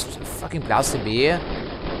assistance. Who's fucking blasting me?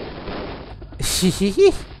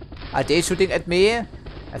 Are they shooting at me?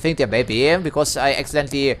 I think they may be, because I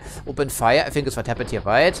accidentally opened fire. I think that's what happened here,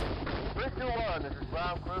 right?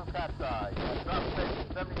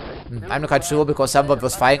 I'm not quite sure, because someone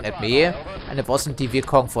was firing at me, and it wasn't the Viet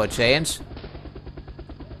Cong for a change.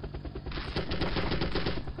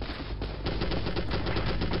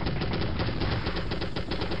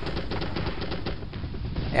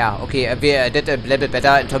 Yeah, okay, we did a little bit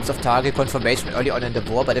better in terms of target confirmation early on in the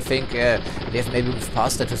war, but I think we have maybe moved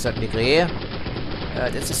past that to a certain degree.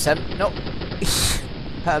 That's a SAM... No!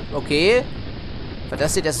 Okay.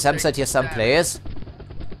 Fantastic, there's a SAM site here someplace.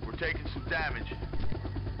 We're taking some damage.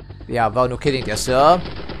 Yeah, well, no kidding there, sir.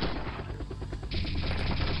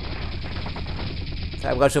 So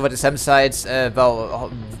I'm not sure what the SAM sites, well,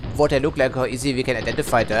 what they look like, how easy we can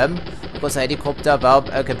identify them. Because a helicopter, well,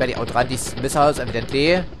 can barely outrun these missiles,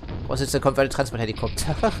 evidently. Was it a converted transport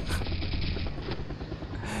helicopter?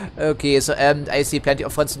 Okay, so, I see plenty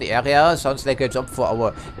of fronts in the area. Sounds like a job for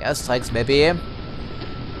our airstrikes, maybe.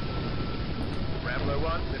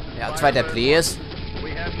 Yeah, try that, please.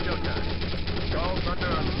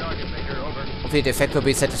 Hopefully the effect will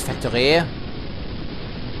be satisfactory.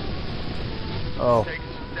 Oh.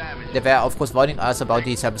 They were, of course, warning us about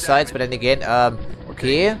these sites, but then again,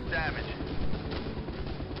 okay.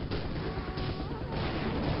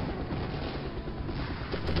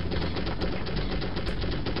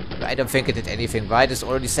 I don't think it did anything, right? It's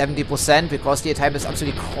already 70% because the time is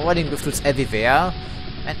absolutely crawling with tools everywhere.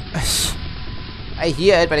 And I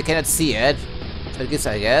hear it, but I cannot see it. So it is,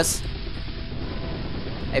 I guess.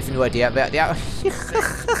 I have no idea where they are.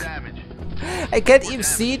 I can't even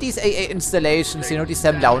see these AA installations, you know, these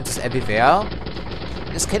SAM launches everywhere. I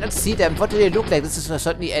just cannot see them. What do they look like? This is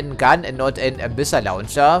certainly a gun and not a missile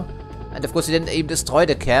launcher. And of course we didn't even destroy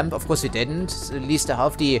the camp. Of course we didn't. At least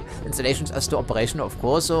half the installations are still operational, of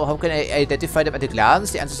course. So how can I identify them at a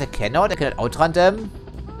glance? The answer is I cannot. I cannot outrun them.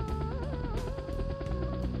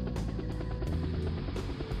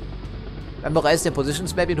 Memorize their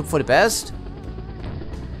positions maybe and hope for the best.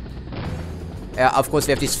 Yeah, of course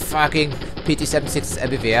we have these fucking PT-76s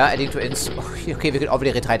everywhere. Adding to ins. Okay, we can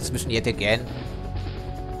already retry this mission yet again.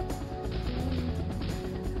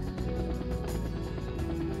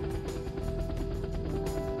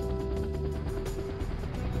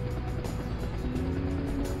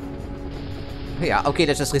 Yeah, okay,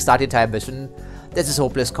 let's just restart the entire mission. This is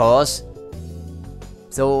hopeless cause.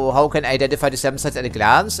 So, how can I identify the SAM sites at a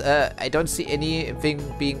glance? I don't see anything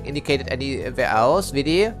being indicated anywhere else,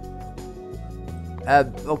 really.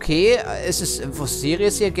 Okay, is this for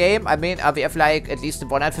serious here, game? I mean, we have like at least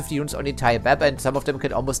 150 units on the entire map, and some of them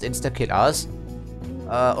can almost insta-kill us.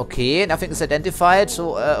 Okay, nothing is identified,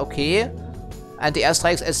 so, okay. And the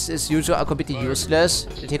airstrikes, as usual, are completely useless.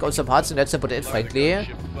 They take all some parts, and that's about it, frankly.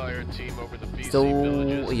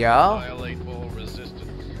 So, yeah.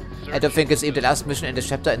 I don't think it's even the last mission in the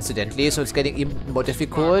chapter, incidentally, so it's getting even more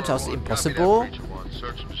difficult. How's it impossible?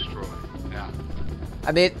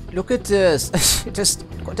 I mean, look at this. Just,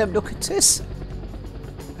 goddamn, look at this.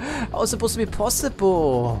 How is it supposed to be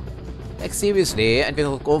possible? Like, seriously. And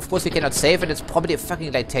of course, we cannot save, and it's probably a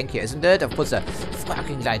fucking light tank here, isn't it? Of course, a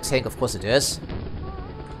fucking light tank, of course it is.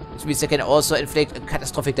 Which means they can also inflict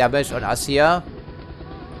catastrophic damage on us here.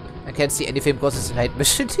 I can't see anything because it's a night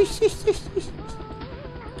mission.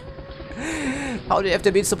 How do you have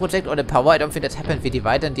the means to protect all the power? I don't think that happened really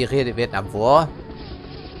weit in the real Vietnam War.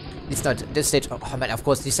 It's not this stage. Oh man, of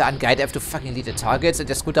course, these are unguided. I have to fucking lead the targets and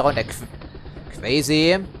just scoot around like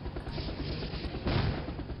crazy.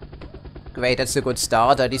 Great, that's a good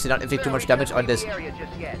start. At least they don't inflict too much damage on this.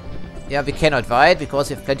 Yeah, we cannot fight because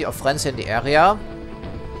we have plenty of friends in the area.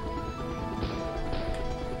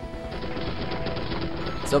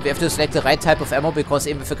 So we have to select the right type of ammo because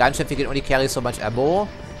even with a gunship we can only carry so much ammo.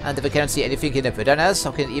 And we cannot see anything in the wilderness. How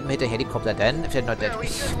can we even hit a helicopter then if they're not dead?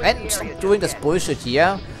 And stop doing this bullshit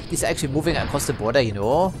here. These are actually moving across the border, you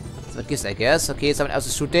know. So it gives, I guess. Okay, someone else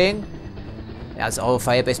is shooting. Yeah, it's our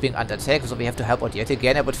firebase being under attack, so we have to help out yet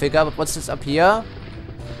again, I would figure. But what's this up here?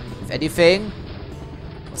 If anything.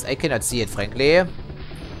 Because I cannot see it, frankly.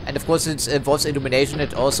 And of course, it involves illumination.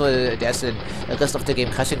 It also, there's the rest of the game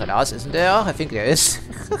crashing on us, isn't there? I think there is.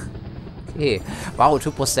 Okay. Wow,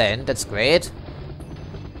 2%. That's great.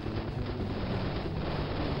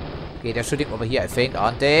 Okay, they're shooting over here, I think,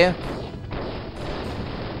 aren't they?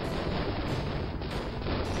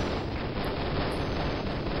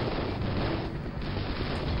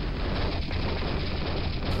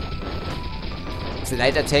 The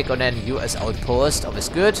night attack on an US outpost. Always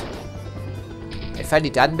good. I finally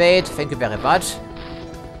done, mate. Thank you very much.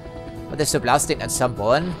 But they're still blasting at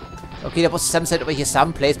someone. Okay, there was some site over here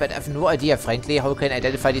someplace, but I have no idea, frankly, how can I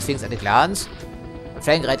identify these things at a glance. I'm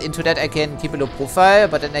flying right into that. I can keep a low profile,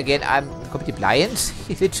 but then again, I'm completely blind.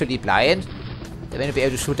 Literally blind. They may not be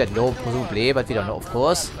able to shoot that low, presumably, but we don't know, of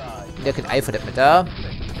course. Neither can I, for that matter.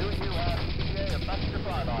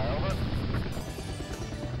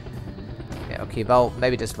 Okay, well,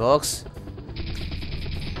 maybe this works.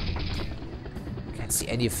 Can't see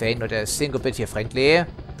anything, not a single bit here, frankly.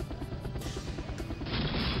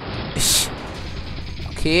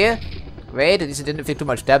 Okay, great, at least it didn't inflict too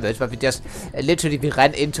much damage, but we just literally we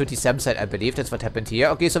ran into the SAM site, I believe. That's what happened here.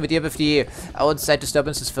 Okay, so we deal with the outside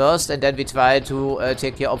disturbances first, and then we try to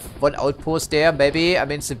take care of one outpost there, maybe. I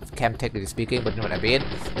mean, it's a camp, technically speaking, but you know what I mean.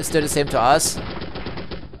 It's still the same to us.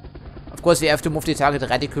 Of course, we have to move the target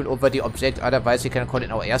radical over the object, otherwise we can call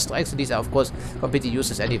in our airstrikes, and these are, of course, completely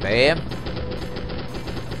useless anyway.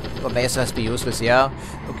 Or may as well be useless here.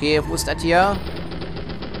 Okay, who's that here?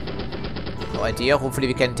 No idea. Hopefully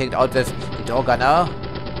we can take it out with the door gunner.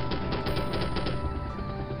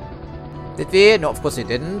 Did we? No, of course we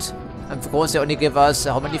didn't. And of course they only give us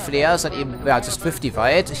how many flares, and even, well, just 50,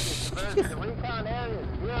 right?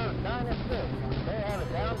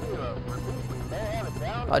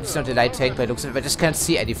 Oh, it's not a light tank, but it looks like I just can't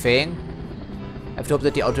see anything. I have to hope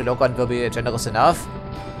that the auto lock-on will be generous enough.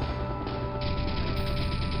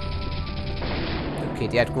 Okay,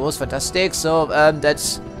 that goes fantastic. So,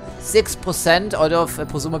 that's 6% out of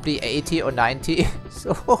presumably 80 or 90.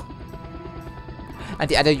 So, and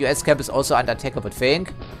the other US camp is also under attack, I would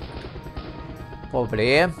think.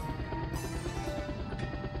 Probably.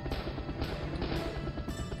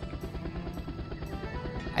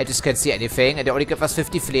 I just can't see anything, and they only give us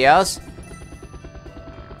 50 flares.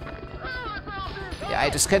 Yeah, I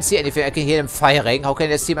just can't see anything. I can hear them firing. How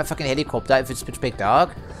can I see my fucking helicopter if it's pitch black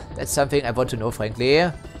dark? That's something I want to know, frankly.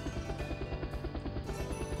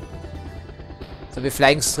 So we're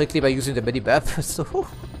flying strictly by using the mini-map. So.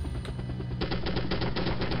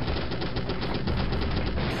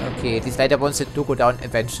 Okay, these lighter ones do go down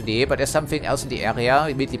eventually, but there's something else in the area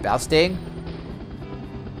immediately bursting.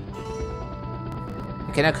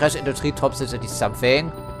 Can I crash into treetops? Is at least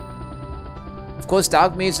something. Of course,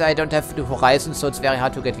 dark means I don't have the horizon, so it's very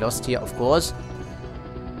hard to get lost here, of course.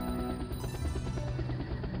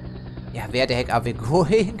 Yeah, where the heck are we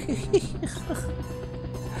going?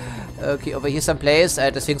 Okay, over here someplace.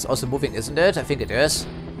 This thing's also moving, isn't it? I think it is.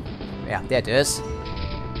 Yeah, there it is.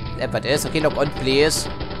 whatever it is. Okay, lock on, please.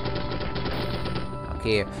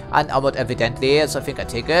 Okay, unarmored evidently, so I think I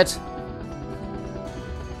take it.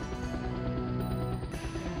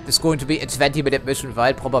 It's going to be a 20-minute mission,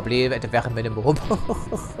 right? Probably at the very minimum.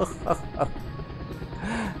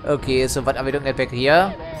 Okay, so what are we looking at back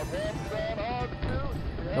here?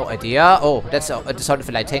 No idea. Oh, that's the sound of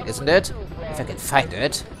a light tank, isn't it? If I can find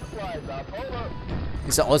it.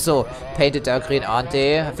 These are also painted dark green, aren't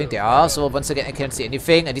they? I think they are. So once again, I can't see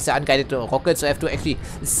anything. And these are unguided rockets, so I have to actually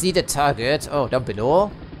see the target. Oh, down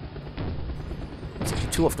below. There's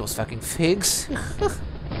actually 2 of those fucking things.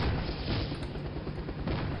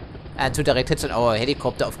 And 2 direct hits on our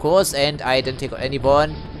helicopter, of course. And I didn't take out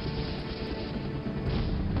anyone.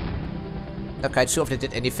 Not quite sure if they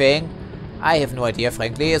did anything. I have no idea,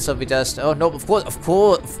 frankly. So we just... Oh, no, of course.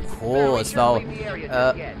 Wow.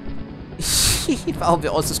 Wow, we're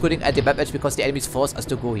also scooting at the map edge because the enemies force us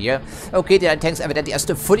to go here. Okay, the tanks evidently are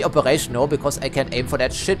still fully operational because I can't aim for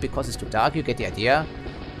that shit because it's too dark. You get the idea.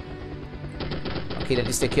 Okay, then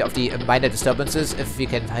let's take care of the minor disturbances if we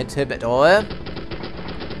can hit him at all. Of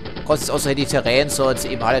course, it's also hilly terrain, so it's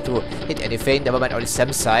even harder to hit anything. Never mind all the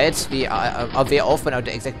SAM sites. We are way off by now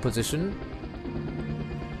the exact position.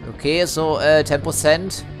 Okay, so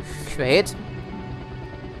 10%. Great.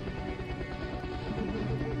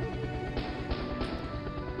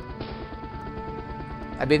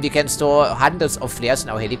 I mean, we can store hundreds of flares in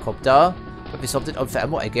our helicopter, but we swapped it out for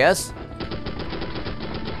ammo, I guess.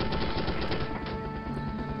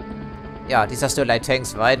 Yeah, these are still light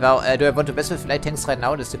tanks, right? Well, do I want to mess with light tanks right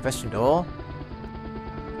now? That's the question, though.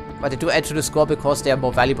 But they do add to the score because they are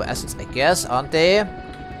more valuable assets, I guess, aren't they?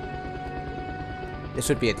 They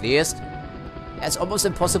should be at least. Yeah, it's almost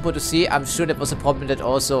impossible to see. I'm sure that was a problem that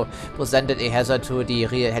also presented a hazard to the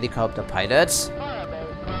real helicopter pilots.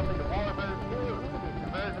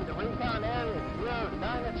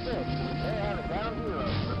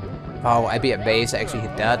 Wow, I'd be amazed I actually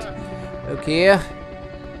hit that. Okay.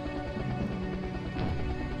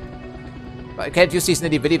 But I can't use these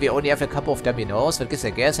nitty-bitty. We only have a couple of dominoes. I guess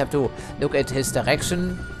I have to look at his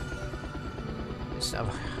direction. So,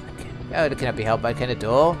 yeah, it cannot be helped by can it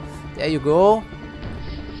though? There you go.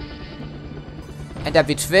 And then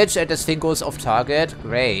we twitch and this thing goes off target.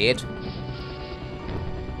 Great.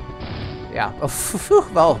 Yeah.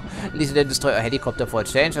 Wow. At least we didn't destroy our helicopter for a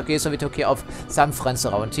change. Okay, so we took care of some friends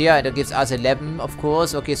around here. And that gives us 11, of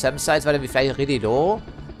course. Okay, some sides, but then we fly really low.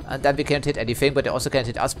 And then we can't hit anything, but they also can't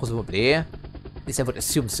hit us, presumably. At least I would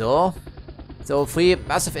assume so. So, 3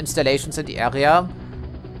 massive installations in the area.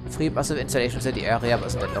 3 massive installations in the area.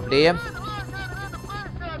 Wasn't that lovely?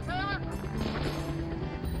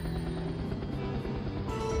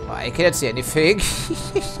 Oh, I cannot see anything.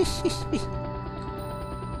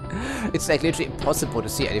 It's like literally impossible to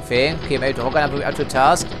see anything. Okay, maybe the Rogan will be up to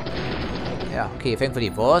task. Yeah, okay, thankfully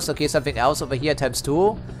it was. Okay, something else over here times 2.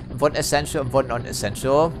 1 essential and 1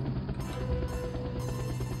 non-essential.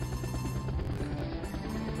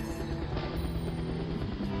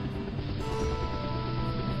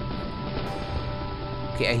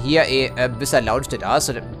 Okay, I hear a missile launched at us,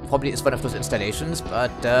 so that probably is one of those installations,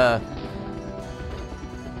 but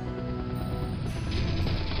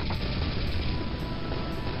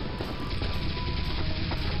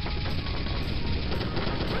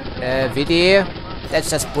VD, that's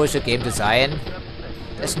just bullshit game design.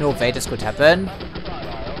 There's no way this could happen.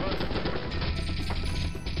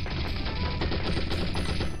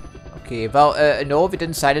 Okay, well, no, we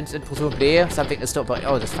didn't silence it, presumably. Something is still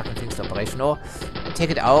operational. Oh, this fucking thing's still operational. Take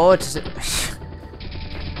it out.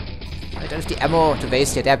 I don't have the ammo to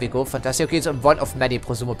waste here. There we go. Fantastic. Okay, so 1 of many,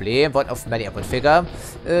 presumably. 1 of many, I would figure.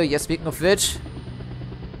 Yes, speaking of which,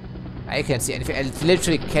 I can't see anything. I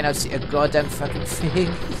literally cannot see a goddamn fucking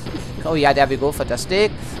thing. Oh yeah, there we go.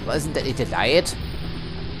 Fantastic. Wasn't that a delight?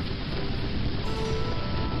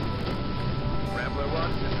 Rambler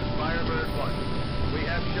 1, this is Firebird 1. We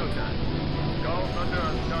have showtime. Call Thunder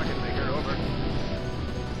on target maker, over.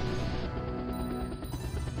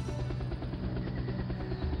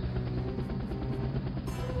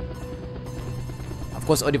 Of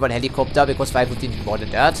course, only 1 helicopter, because 5 would need more than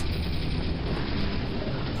that.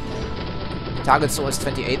 Target score is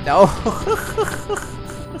 28 now.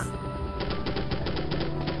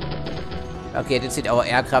 Okay, that's it, our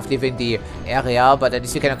aircraft leaving the area, but at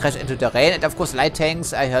least we cannot crash into the rain. And of course, light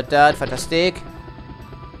tanks, I heard that. Fantastic.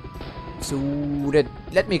 So,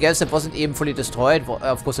 let me guess, it wasn't even fully destroyed.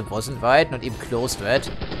 Of course, it wasn't, right? Not even close to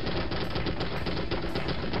it.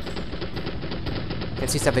 Can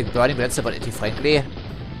see something burning, but that's about it, frankly.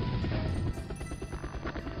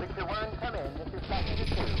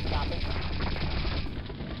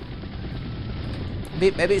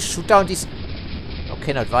 maybe shoot down these...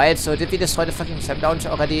 Okay, not right. So did we destroy the fucking SAM launch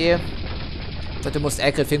already? Not the most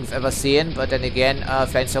accurate thing we've ever seen, but then again,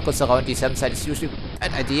 flying circles around the SAM site is usually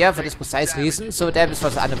an idea for this precise reason, so that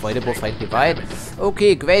was unavoidable, frankly, right?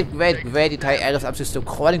 Okay, great. The entire area is absolutely still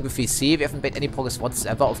crawling with VC. We haven't made any progress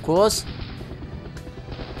whatsoever, of course.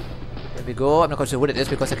 There we go. I'm not quite sure what it is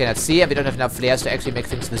because I cannot see, and we don't have enough flares to actually make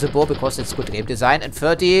things visible because it's good game design. And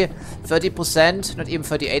 30%, not even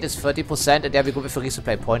 38, is 30%, and there we go with a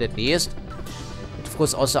resupply point at least. And of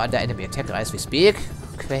course, also under enemy attack as we speak.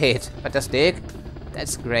 Great, fantastic.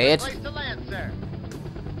 That's great.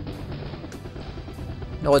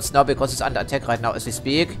 No, it's not because it's under attack right now as we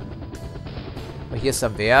speak. But here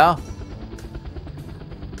somewhere.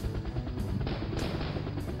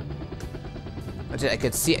 Until I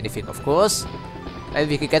can see anything, of course.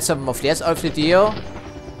 Maybe we can get some more flares out of the deal.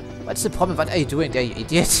 What's the problem? What are you doing there, you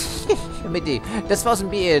idiot? This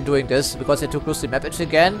wasn't me doing this because I too close to the map edge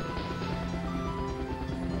again.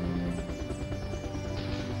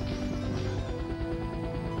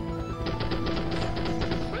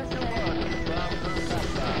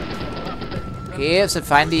 Okay, so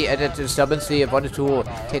finally at the disturbance we wanted to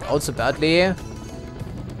take out so badly.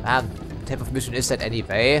 Type of mission is that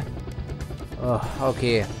anyway? Oh,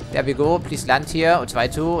 okay. There we go. Please land here. Und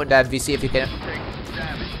 2-2. And then we see if we can...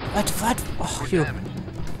 What? Oh, you...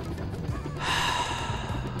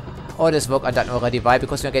 Oh, this work undone already. Why?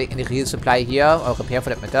 Because we're not getting any real supply here. Or repair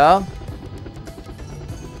for that matter.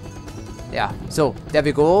 Yeah. So, there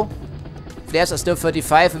we go. Flares are still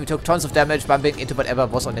 35 and we took tons of damage bumping into whatever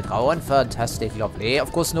was on the ground. Fantastic, lovely.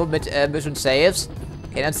 Of course, no mission saves.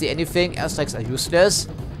 Cannot see anything. Airstrikes are useless.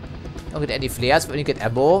 Don't get any flares, we only get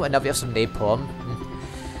ammo. And now we have some napalm.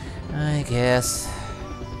 I guess.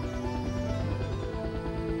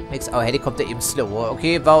 Makes our helicopter even slower.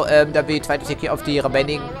 Okay, well, then we try to take care of the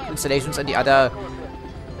remaining installations and the other...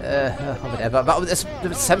 whatever. But there's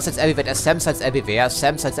SAM sites everywhere. There's SAM sites everywhere.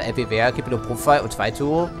 SAM sites are everywhere. Keep a low profile und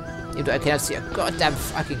 2-2. Even though I cannot see a goddamn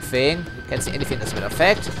fucking thing. Can't see anything as a matter of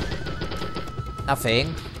fact.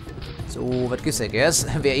 Nothing. So, what gives I guess?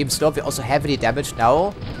 We're even slow. We're also heavily damaged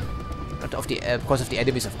now. Not of the, because of the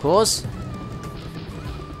enemies, of course.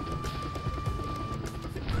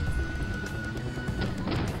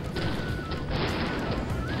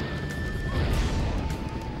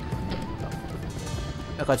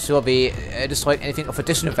 I'm not sure we destroyed anything of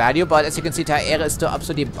additional value, but as you can see, the area is still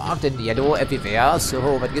absolutely marked in yellow everywhere.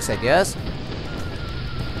 So, what gives I guess?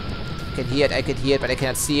 I can hear it, but I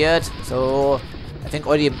cannot see it. So, I think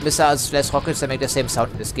all the missiles / rockets that make the same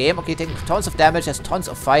sound in this game. Okay, taking tons of damage, has tons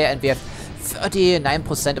of fire, and we have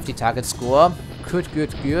 39% of the target score. Good.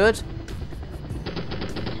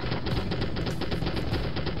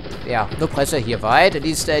 Yeah, no pressure here, right? At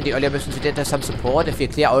least the earlier missions we did have some support if we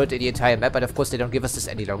clear out the entire map, but of course they don't give us this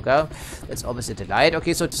any longer. That's always a delight.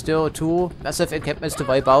 Okay, so still 2 massive encampments to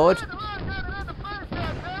worry about.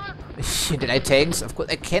 The light tanks, of course.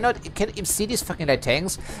 I cannot even see these fucking light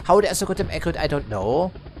tanks. How they are so goddamn accurate, I don't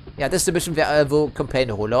know. Yeah, this is the mission where I will complain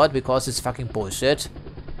a whole lot because it's fucking bullshit.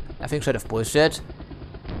 Nothing short of bullshit.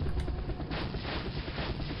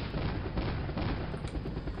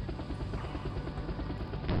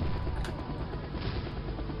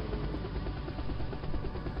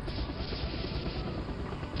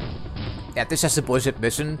 Yeah, this is just a bullshit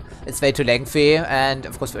mission. It's way too lengthy, and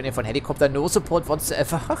of course, we're only for helicopter, no support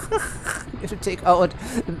whatsoever. We have to take out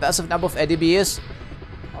a massive number of enemies.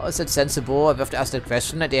 How is that sensible? We have to ask that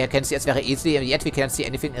question. They can see us very easily, and yet we can't see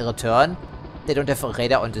anything in return. They don't have a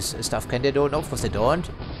radar on this stuff, can they? Don't? No, of course they don't.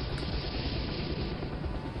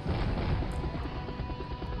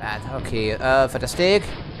 Man, okay, fantastic.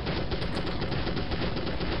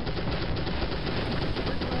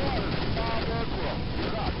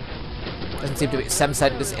 Doesn't seem to be some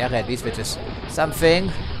side in this area at least, which is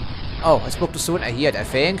something. Oh, I spoke too soon. I hear it, I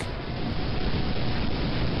think.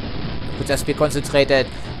 Could just be concentrated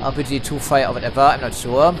RPG2 fire or whatever. I'm not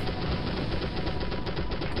sure.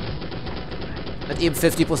 Not even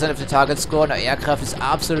 50% of the target score on our aircraft is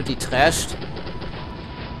absolutely trashed.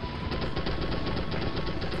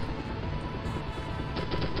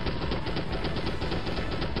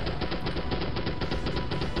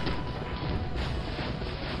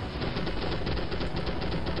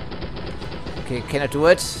 Okay, cannot do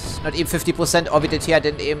it. Not even 50%. All we did here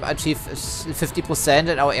didn't even achieve 50%,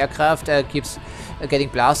 and our aircraft keeps getting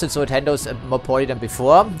blasted, so it handles more poorly than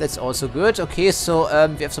before. That's also good. Okay, so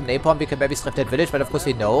we have some napalm. We can maybe strip that village, but of course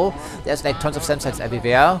we know there's like tons of SAM sites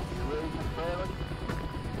everywhere.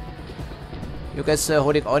 You guys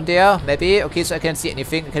holding on there? Maybe? Okay, so I can't see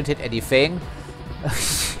anything. I can't hit anything.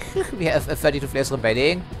 We have 32 flares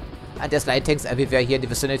remaining. And there's light tanks everywhere here in the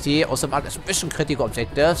vicinity. Also, mission critical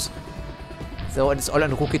objectives. So, and it's all on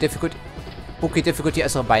rookie difficulty. Rookie difficulty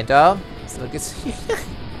as a reminder. So, geht's hier.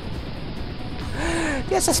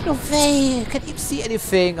 There's just no way. Can't even see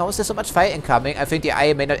anything. How is there so much fire incoming? I think the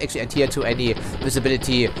eye may not actually adhere to any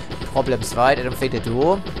visibility problems, right? I don't think they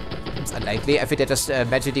do. It's unlikely. I think they just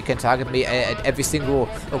magically can target me at every single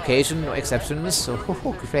occasion, no exceptions. So,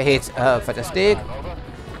 great. Fantastic.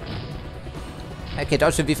 Okay,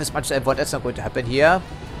 dodge the weave as much as I want. That's not going to happen here.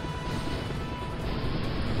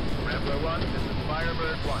 Rambler 1, this is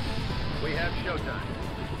Firebird 1. We have showtime.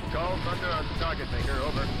 Call Thunder on target maker,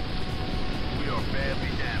 over. We are badly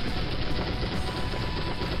damaged.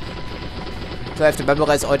 So I have to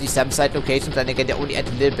memorize all these site locations, and again, they only add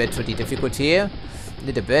a little bit to the difficulty. A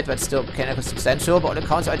little bit, but still kind of substantial. But on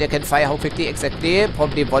accounts, they can fire how quickly exactly?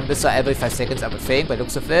 Probably one missile every 5 seconds, I would think, by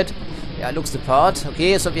looks of it. Yeah, looks the part.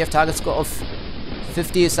 Okay, so we have target score of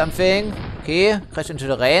 50 something. Okay, crash into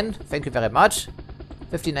the rain. Thank you very much.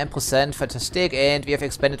 59%, fantastic. And we have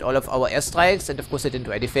expended all of our airstrikes, and of course, they didn't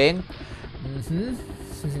do anything.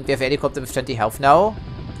 We have a helicopter with 20 health now.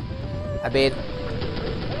 I mean,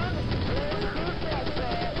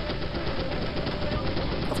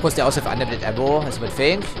 of course, they also have unlimited ammo, as you would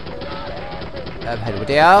think. Hello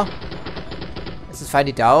there. This is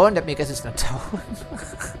finally down. Let me guess it's not down.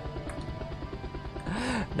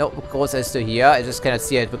 No, of course, it's still here. I just cannot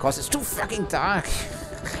see it because it's too fucking dark.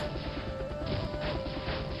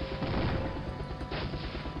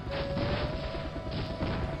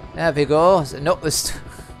 There we go. No, it's...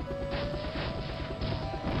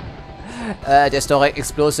 There's storing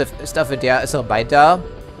explosive stuff in there as a reminder.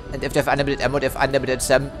 And if they have unlimited ammo, they have unlimited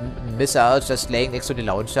missiles just laying next to the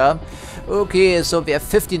launcher. Okay, so we have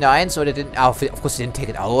 59, so they didn't... of course, they didn't take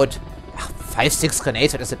it out. 5, 6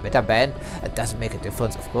 grenades, what does it matter, man? It doesn't make a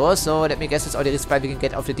difference, of course. So let me guess, it's all the resupply we can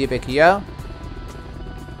get off the deal back here.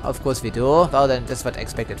 Of course we do. Well, then that's what I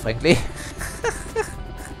expected, frankly.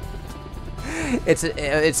 It's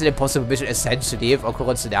an impossible mission, essentially, for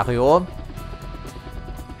current scenario.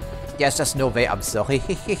 There's just no way, I'm sorry.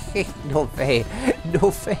 No way.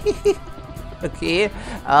 No way. Okay.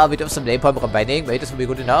 We do have some napalm remaining. Maybe this will be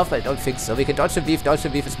good enough, but I don't think so. We can dodge the beef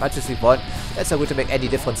as much as we want. That's not going to make any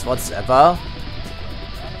difference whatsoever.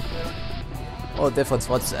 No difference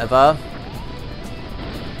whatsoever.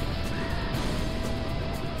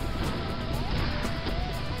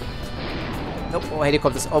 Nope, our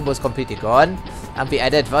helicopter is almost completely gone. And we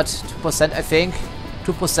added, what, 2% I think?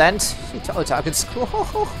 2%? Our target score.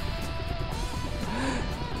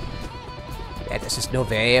 Yeah, there's just no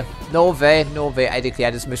way. No way, no way. I declare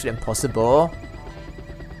this mission impossible.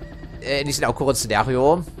 At least in our current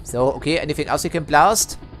scenario. So, okay, anything else we can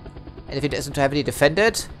blast? Anything that isn't too heavily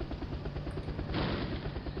defended?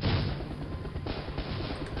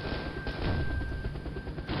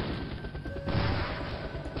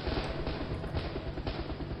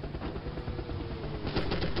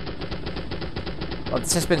 Well,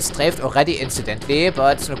 this has been strafed already incidentally,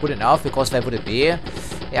 but it's not good enough because why would it be?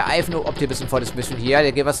 Yeah, I have no optimism for this mission here.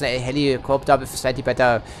 They give us a helicopter with slightly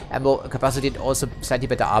better ammo capacity and also slightly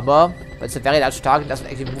better armor. But it's a very large target, doesn't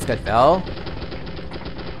actually move that well.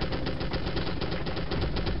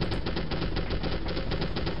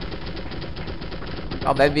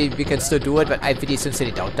 Or maybe we can still do it, but I really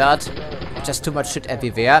sincerely doubt that. Just too much shit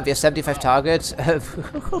everywhere. We have 75 targets.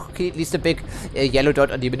 Okay, at least the big yellow dot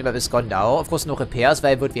on the minimap is gone now. Of course, no repairs.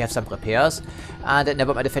 Why would we have some repairs? And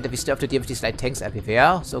never mind the fact that we still have to deal with these light tanks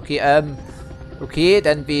everywhere. So, okay, okay,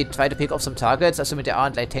 then we try to pick off some targets, assuming there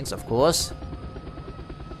aren't light tanks, of course.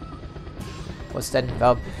 What's then?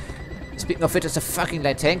 Well, speaking of it, it's a fucking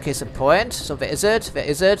light tank. Here's a point. So, where is it? Where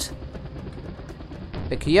is it?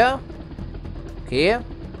 Back here? Okay.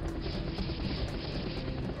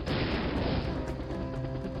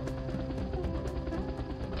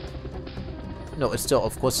 No, it's still,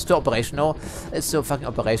 of course, still operational. It's still fucking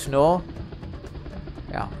operational.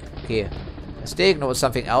 Yeah, okay. Blasting, no, it's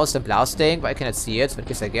something else than blasting, but I cannot see it,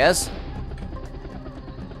 so I guess.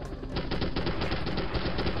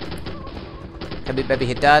 Can we maybe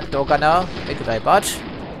hit that, door gunner? Thank you very much.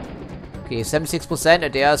 Okay, 76%,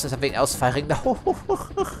 and there's something else firing now.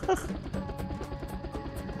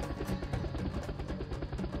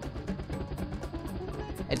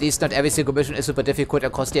 At least not every single mission is super difficult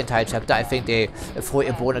across the entire chapter. I think they throw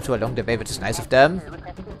a bonus to along the way, which is nice of them.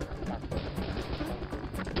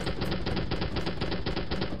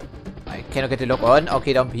 I cannot get the lock on.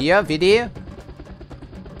 Okay, down here, really?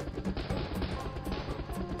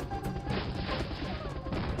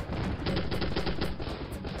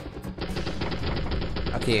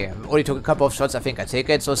 Okay, only took a couple of shots, I think I take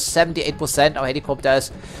it. So 78%, our helicopter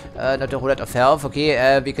is not a whole lot of health.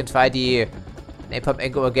 Okay, we can try the napalm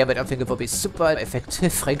angle again, but I don't think it will be super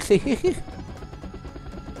effective, frankly.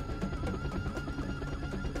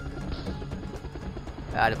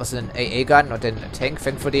 That was an AA gun, not a tank,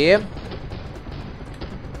 thankfully.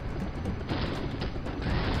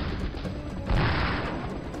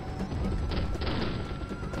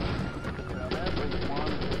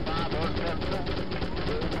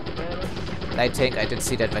 Light tank, I didn't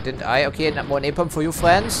see that, but didn't I? Okay, more napalm for you,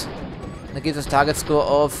 friends. That gives us a target score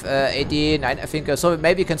of 89, I think. So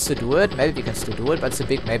maybe we can still do it. Maybe we can still do it, but it's a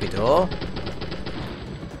big maybe though.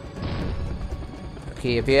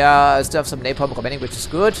 Okay, we still have some napalm remaining, which is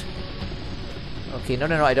good. Okay, no,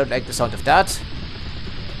 I don't like the sound of that.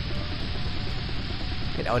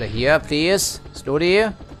 Get out of here, please. Slowly.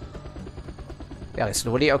 Very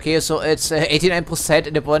slowly. Okay, so it's 89%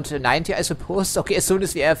 and they want 90, I suppose. Okay, as soon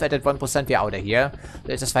as we have at that 1%, we're out of here.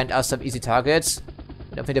 Let's just find us some easy targets.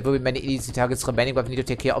 I don't think there will be many easy targets remaining, but we need to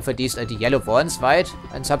take care of at least the yellow ones, right?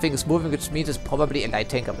 And something is moving, which means it's probably a light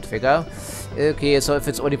tank, I would figure. Okay, so if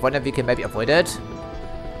it's only one, then we can maybe avoid it.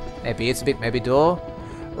 Maybe it's a big maybe though.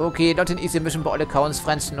 Okay, not an easy mission by all accounts,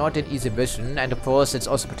 friends. Not an easy mission. And of course, it's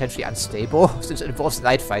also potentially unstable since it involves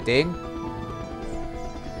night fighting.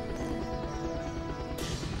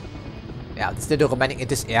 Yeah, there's still remaining in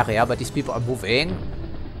this area, but these people are moving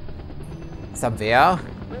somewhere.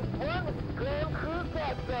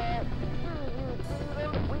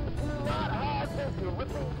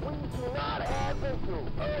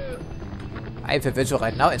 I have a visual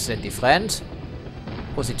right now, instantly, friend.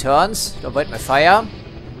 Pause he turns. To avoid my fire.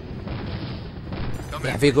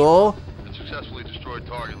 There we go. Successfully destroyed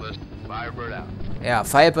target list. Firebird out. Yeah,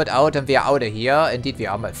 Firebird out and we are out of here. Indeed we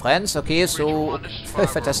are, my friends. Okay, so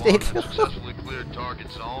fantastic. Successfully cleared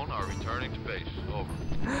target zone. Are returning to base. Over.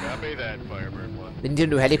 Copy that, Firebird 1. We need a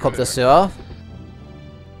new helicopter, sir.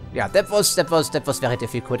 Yeah, that was very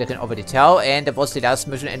difficult, I can already tell. And that was the last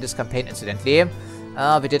mission in this campaign, incidentally.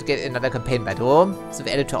 We did get another campaign battle. So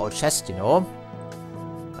we added to our chest, you know.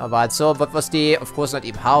 Alright, so what was the... Of course not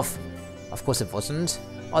even half. Of course it wasn't.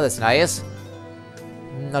 Oh, that's nice.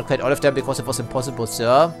 Not quite all of them because it was impossible,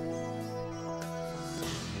 sir.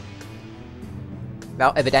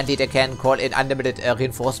 Now, evidently they can call in unlimited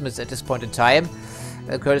reinforcements at this point in time.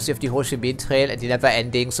 Courtesy of the Ho Chi Minh Trail and the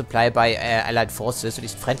never-ending supply by allied forces, at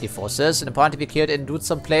least friendly forces. And apparently we killed and loot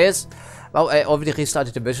someplace. Well, I already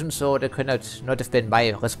restarted the mission, so that could not have been my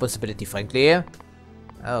responsibility, frankly.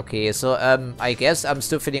 Okay, so I guess I'm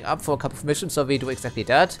still filling up for a couple of missions, so we do exactly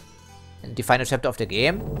that. In the final chapter of the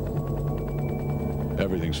game.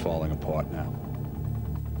 Everything's falling apart now.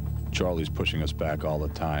 Charlie's pushing us back all the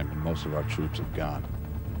time, and most of our troops have gone.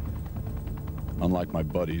 Unlike my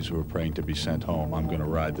buddies who are praying to be sent home, I'm gonna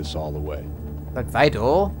ride this all the way. But why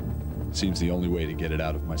though? Seems the only way to get it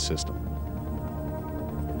out of my system.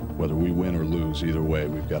 Whether we win or lose, either way,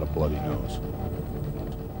 we've got a bloody nose.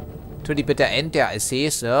 To the bitter end, yeah, I see,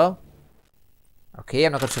 sir. Okay,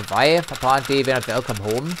 I'm not gonna survive. Apparently, we're not welcome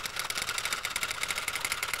home.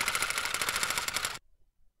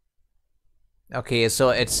 Okay, so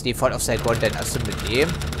it's the fault of Saigon then, assumedly.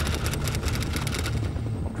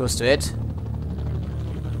 Close to it.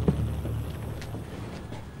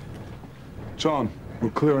 John,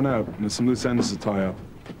 we're clearing out, and there's some loose ends to tie up.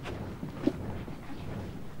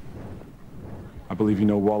 I believe you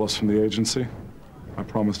know Wallace from the agency. I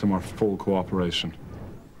promised him our full cooperation.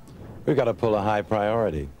 We've got to pull a high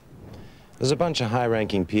priority. There's a bunch of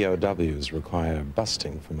high-ranking POWs require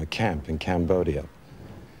busting from a camp in Cambodia.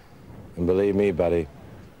 And believe me, buddy,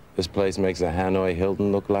 this place makes a Hanoi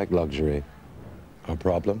Hilton look like luxury. Our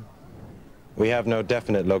problem? We have no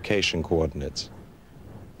definite location coordinates,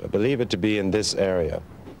 but believe it to be in this area.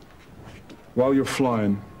 While you're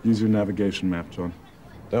flying, use your navigation map, John.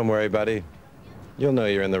 Don't worry, buddy. You'll know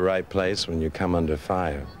you're in the right place when you come under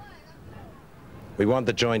fire. We want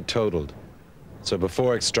the joint totaled. So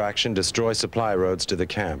before extraction, destroy supply roads to the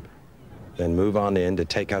camp. Then move on in to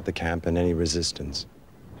take out the camp and any resistance.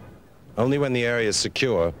 Only when the area is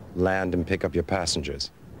secure, land and pick up your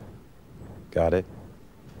passengers. Got it?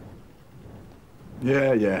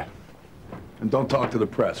 Yeah. And don't talk to the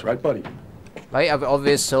press, right, buddy? Why are we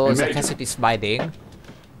always so sarcastically smiling?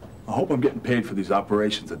 I hope I'm getting paid for these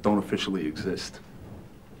operations that don't officially exist.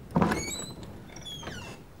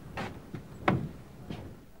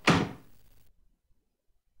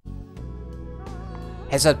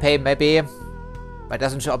 Hazard pay, maybe. But it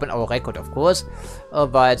doesn't show up in our record, of course.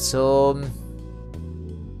 But so...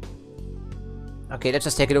 Okay, let's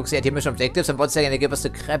just take a look at the mission objectives. And once again, they give us the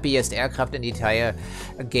crappiest aircraft in the entire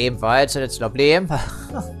game, right? So that's lovely.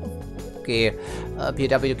 Okay,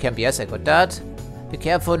 POW camp, yes, I got that. Be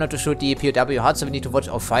careful not to shoot the POW hard, so we need to watch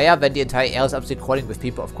our fire. When the entire air is absolutely crawling with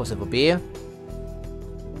people, of course it will be.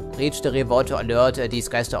 Reach the reward to alert these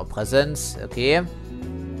guys to our presence. Okay.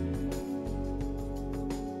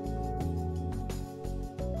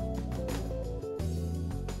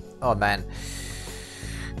 Oh man.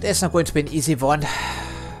 There's not going to be an easy one.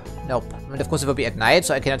 Nope. And of course it will be at night,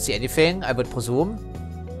 so I cannot see anything, I would presume.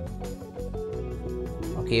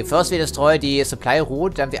 Okay, first we destroy the supply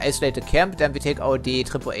route, then we isolate the camp, then we take out the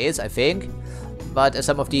AAAs, I think. But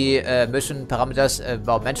some of the mission parameters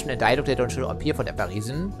were mentioned in dialogue, they don't show up here for that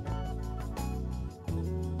reason.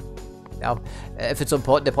 Now, if it's so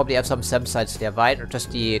important, they probably have some SAM sites there, right? Not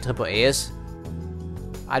just the AAAs.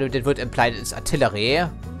 I know that would imply that it's artillery.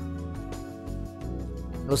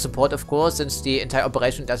 No support, of course, since the entire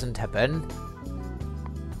operation doesn't happen.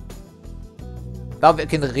 Now we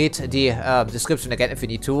can read the description again if we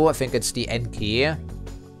need to. I think it's the N key.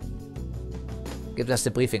 Gives us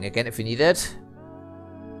the briefing again if we need it.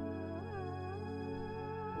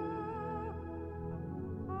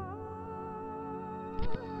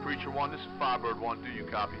 Preacher 1, this is Firebird 1. Do you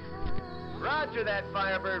copy? Roger that,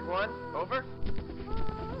 Firebird 1. Over.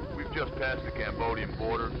 We've just passed the Cambodian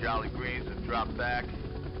border. Jolly Greens have dropped back.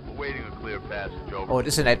 We're waiting a clear passage over. Oh,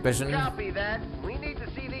 this is a night mission. Copy that. We need to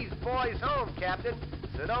see these boys home, Captain.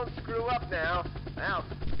 So don't screw up now. Out.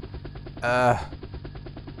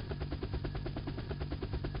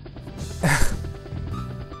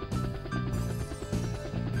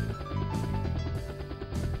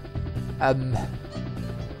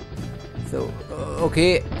 So,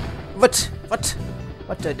 okay. What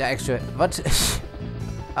the actual, what?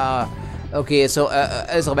 Okay, so,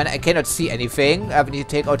 as a reminder, I cannot see anything. We need to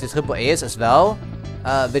take out the AAAs as well,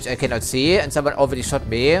 which I cannot see, and someone already shot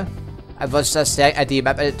me. I was just staring at the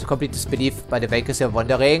map to complete disbelief by the way, because you're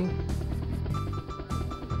wondering.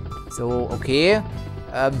 So, okay.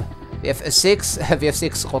 We have six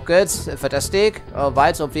rockets. Fantastic.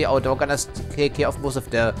 Right, so hopefully our dog gonna take care of most of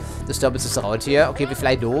the disturbances around here. Okay, we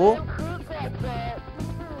fly low.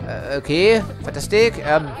 Okay, fantastic.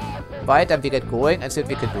 Right, then we get going and see what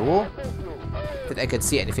we can do. That I can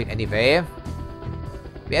see anything anyway.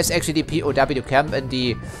 There's actually the POW camp in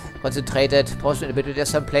the concentrated portion in the middle. There's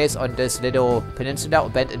some place on this little peninsula or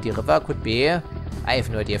bend in the river. Could be. I have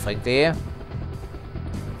no idea, frankly.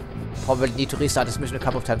 Probably need to restart this mission a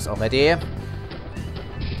couple of times already.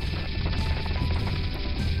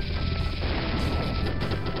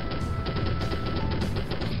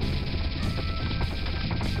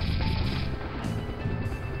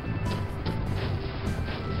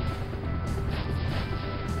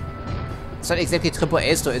 It's not exactly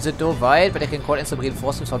AAAs though, is it though? Right, but I can call in some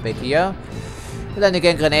reinforcements from back here. But then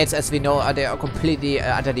again, grenades, as we know, they are completely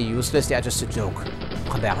utterly useless. They are just a joke.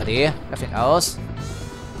 Primarily, nothing else.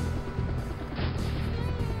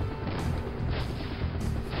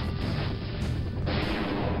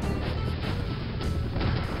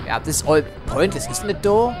 Yeah, this is all pointless, isn't it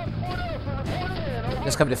though?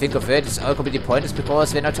 Just come to think of it, it's all completely pointless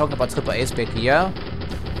because we're not talking about AAAs back here.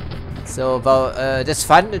 So, well, that's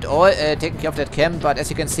fun and all, taking care of that camp, but as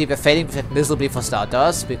you can see, we're failing with that miserably for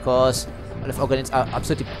starters, because all of our grenades are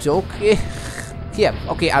absolutely jokey. Here,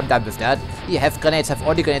 okay, I'm done with that. You have grenades, have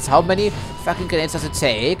all the grenades. How many fucking grenades does it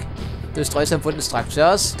take to destroy some wooden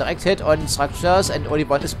structures? Direct hit on structures, and only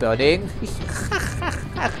one is burning.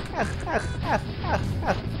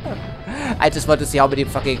 I just want to see how many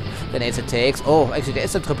fucking grenades it takes. Oh, actually, there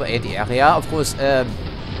is some AAA in the area. Of course,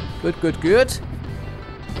 good.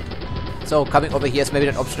 So, coming over here is maybe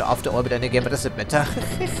an option after all, but then again, what does it matter?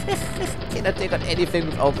 Cannot take on anything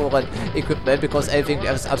with our current equipment because everything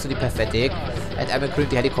is absolutely pathetic. And I'm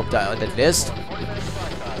including the helicopter on that list.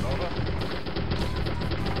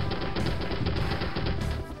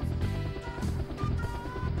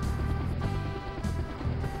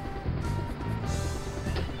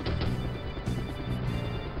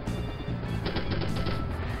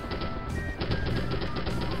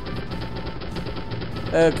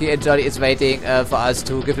 Okay, and Johnny is waiting for us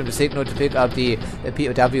to give him the signal to pick up the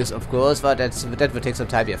POWs, of course, but that will take some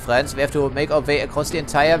time, dear friends. We have to make our way across the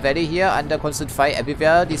entire valley here, under constant fire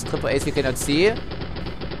everywhere. These AAAs we cannot see.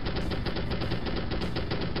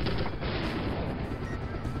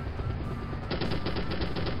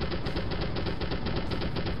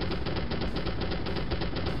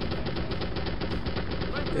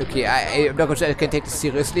 Okay, I'm not gonna can take this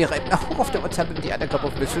seriously right now after what's happened with the other couple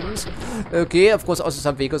of missions. Okay, of course also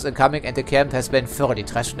some vehicles incoming and the camp has been thoroughly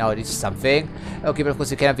trashed now. This is something. Okay, but of course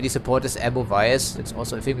you cannot really support this ammo-wise. That's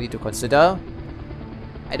also a thing we need to consider.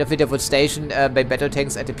 I don't think they would station my battle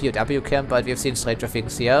tanks at the POW camp, but we have seen stranger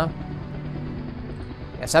things here.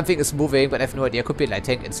 Yeah, something is moving, but I have no idea. Could be a light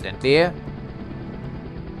tank, incidentally.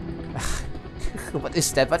 What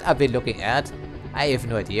is that? What are we looking at? I have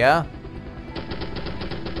no idea.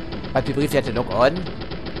 But we briefly had to look on.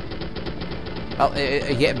 Oh,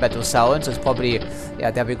 here in battle sound, so it's probably...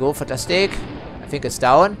 Yeah, there we go. Fantastic. I think it's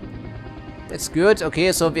down. That's good.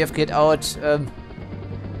 Okay, so we have cleared out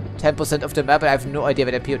 10% of the map, but I have no idea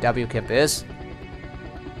where the POW camp is.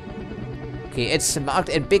 Okay, it's marked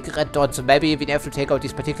in big red dots, so maybe we have to take out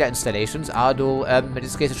these particular installations. Although, in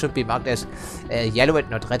this case, it should be marked as yellow and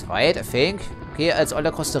not red, right? I think. Okay, it's all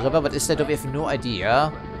across the river. What is that? We have no idea.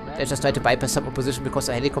 They just try to bypass some opposition because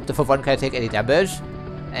a helicopter for one can't take any damage.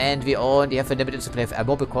 And we only have a limited supply of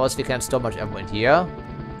ammo because we can't store much ammo in here.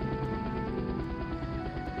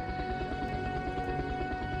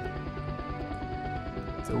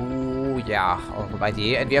 So, yeah,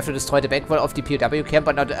 alrighty. And we have to destroy the backwall of the POW camp,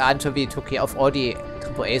 but not until we took care of all the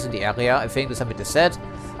AAAs in the area. I think this has been said.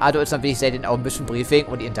 Although it's not really said in our mission briefing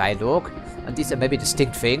or in dialogue. And these are maybe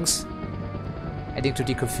distinct things, adding to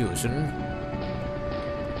the confusion.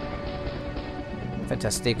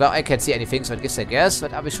 Fantastic. Well, I can't see anything, so I guess.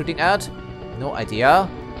 What are we shooting at? No idea.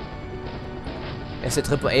 There's a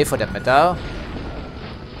AAA for that matter.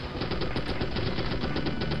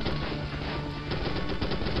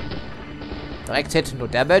 Direct hit, no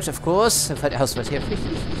damage, of course. What else was here?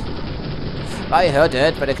 I heard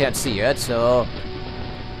it, but I can't see it, so...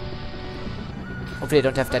 Hopefully I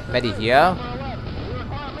don't have that many here.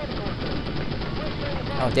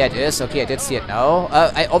 Oh, there it is. Okay, I did see it now.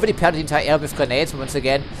 I already paired the entire area with grenades, but once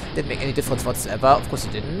again, didn't make any difference whatsoever. Of course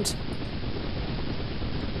it didn't.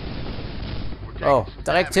 Oh,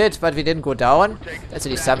 direct hit, but we didn't go down. That's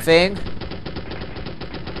at least something.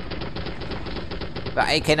 But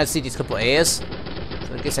I cannot see the AAAs.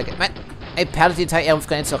 So I guess I can... I paired the entire area with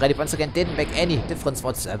grenades already. Once again, didn't make any difference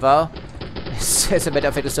whatsoever. As a matter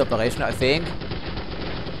of fact, it's operational, I think.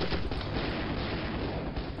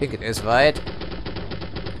 I think it is, right?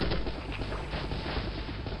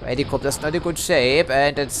 Helicopter's not in good shape,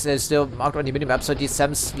 and it's still marked on the minimap, so the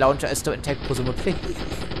SAM's launcher is still intact, presumably.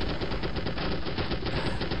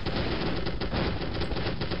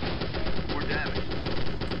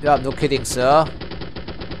 Yeah, no kidding, sir.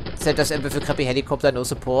 Sent us in with a crappy helicopter, no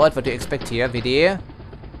support. What do you expect here, VD?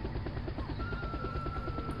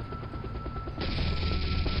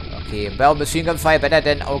 Okay, well, machine gun fire better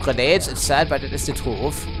than our grenades. It's sad, but it is the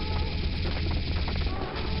truth.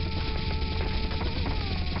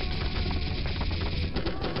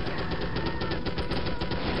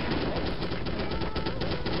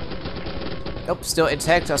 Nope, still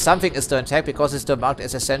intact, or something is still intact because it's still marked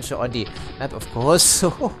as essential on the map, of course.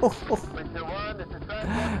 We're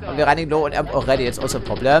running low on ammo already, it's also a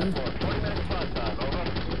problem.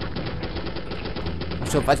 Not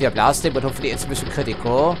sure what we are blasting, but hopefully it's mission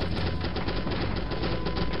critical.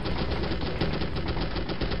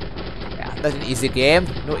 Yeah, not an easy game,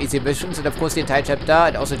 no easy missions, and of course the entire chapter,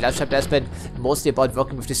 and also the last chapter has been mostly about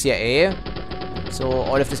working with the CIA. So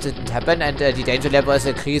all of this didn't happen, and the danger level has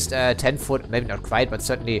increased tenfold, maybe not quite, but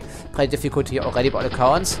certainly pretty difficult here already by all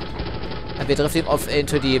accounts. And we're drifting off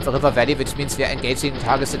into the river valley, which means we're engaging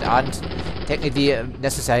targets that aren't technically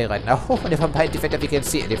necessary right now. Never mind the fact that we can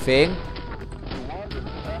see anything.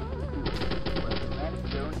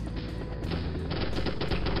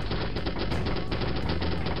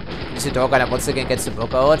 This dog gunner once again gets the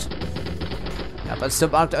workout. Yeah, but still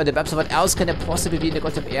marked on the map, so what else can there possibly be in the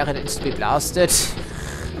goddamn air and instantly blasted?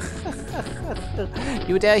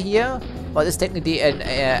 You there here? Well, it's technically an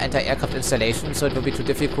anti-aircraft installation, so it will be too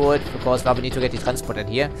difficult, because well, we need to get the transport in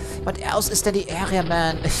here. What else is there in the area,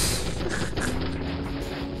 man?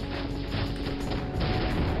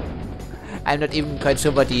 I'm not even quite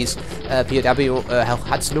sure what these POW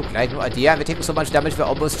huts look like, no idea. We're taking so much damage, we're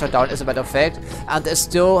almost shut down as a matter of fact. And there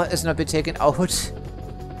still has not been taken out.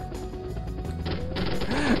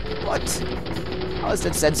 What? How is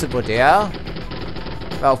that sensible there?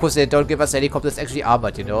 Well, of course, they don't give us helicopters actually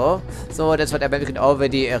armored, you know? So that's what I meant. We can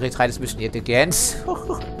already retry this mission yet again.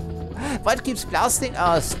 What keeps blasting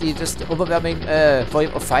us? The just overwhelming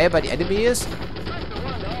volume of fire by the enemies?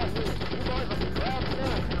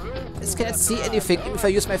 I just cannot see anything. Even if I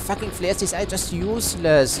use my fucking flares, these are just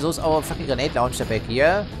useless. Those are our fucking grenade launcher back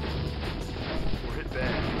here.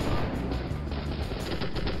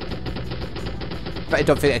 I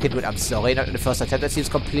don't think I can do it. I'm sorry, not in the first attempt. That seems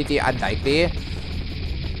completely unlikely.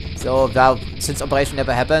 So, well, since operation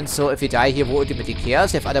never happened, so if we die here, who ultimately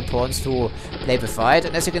cares? We have other pawns to play the fight.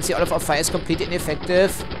 And as you can see, all of our fire is completely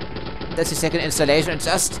ineffective. That's the second installation. It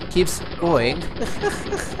just keeps going.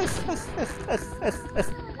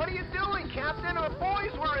 What are you doing, Captain? Our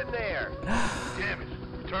boys were in there. Damn it.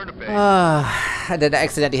 Return to base. And then I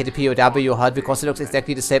accidentally hit the POW HUD because it looks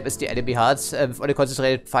exactly the same as the enemy HUDs. With all the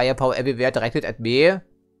concentrated firepower everywhere directed at me.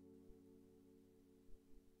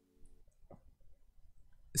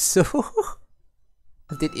 So,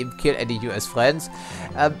 I didn't even kill any US friends.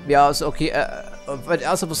 Yeah, so okay, what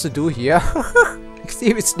else am I supposed to do here?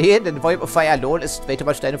 Extreme Sneak, and the volume of fire alone is way too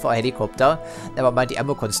much damage for a helicopter. Never mind the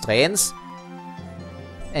ammo constraints.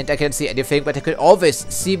 And I can't see anything, but I can always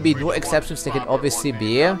see me. No exceptions, they can always see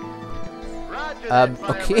me.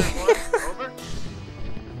 Okay.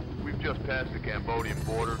 We've just passed the Cambodian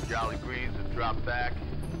border. Jolly Greens have dropped back.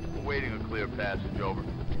 We're waiting a clear passage over.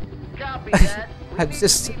 Copy that.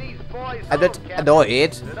 I'm not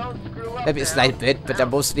annoyed. Maybe a slight bit, but I'm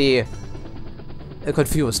mostly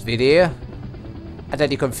confused, really.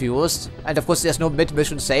 Utterly confused. And of course, there's no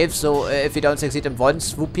mid-mission save, so if we don't succeed in one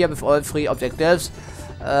swoop here with all 3 objectives,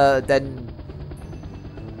 then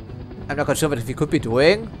I'm not quite sure what we could be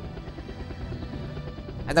doing.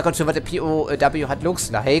 I'm not quite sure what the POW HUD looks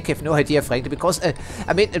like. I have no idea, frankly, because,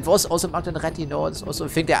 I mean, it was also marked in red, you know, it's also, I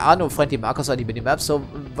think there are no friendly markers on the minimap, so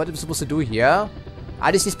what am I supposed to do here?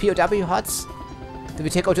 Are these POW HUDs? Do we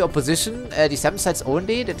take out the opposition? The 7 sides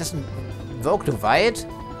only? That doesn't work too wide.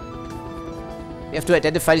 We have to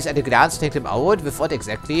identify these at a glance, take them out. With what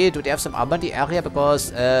exactly? Do they have some armor in the area?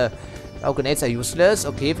 Because, our grenades are useless.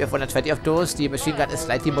 Okay, we have 120 of those. The machine gun is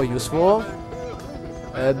slightly more useful.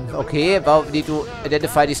 Okay, well, we need to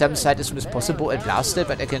identify the 7 side as soon as possible and blast it,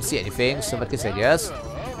 but I can't see anything, so what can I say, yes?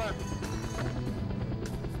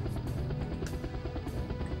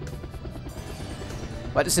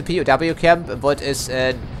 What is the POW camp? What is,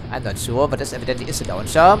 I'm not sure, but this evidently is a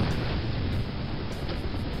launcher.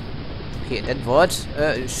 Okay, and then what?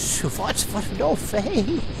 What? No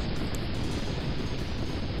way!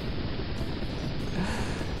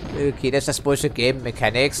 Okay, that's just bullshit game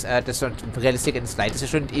mechanics. That's not realistic in the slightest. I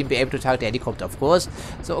shouldn't even be able to target the helicopter, of course.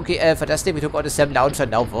 So, okay, fantastic. We took out the SAM launcher.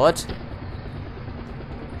 Now what?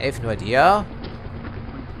 I have no idea.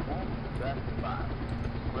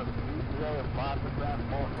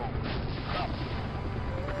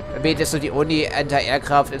 I mean, that's not the only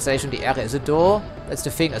anti-aircraft installation in the area, is it though? That's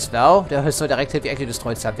the thing as well. There is no direct hit. We actually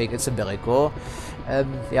destroyed something. It's a miracle.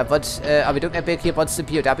 Yeah, but are we looking at back here? What's the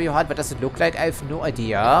POW HUD? What does it look like? I have no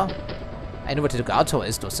idea. I know what the guard tower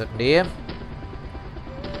is, though, certainly.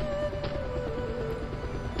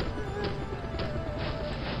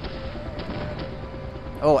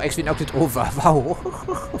 Oh, actually knocked it over. Wow.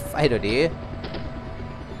 Finally.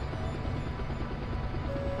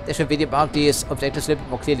 They should really mark these objectives a little bit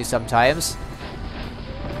more clearly sometimes.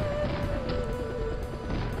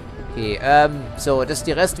 Okay, so that's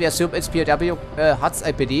the rest. We assume it's POW HUDs,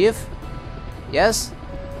 I believe. Yes?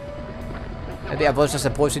 Maybe I was just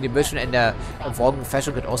approaching the mission in a wrong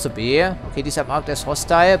fashion, could also be. Okay, these are marked as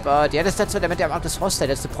hostile, but yeah, that's what I meant. They're marked as hostile.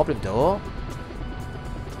 That's the problem, though.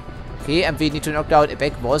 Okay, and we need to knock down a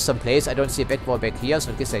back wall someplace. I don't see a back wall back here,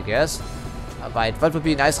 so I guess. Alright, what would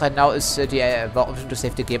be nice right now is the option to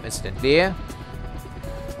save the game instantly. At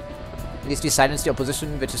least we silence the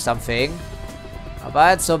opposition, which is something.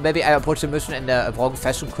 Alright, so maybe I approach the mission in the wrong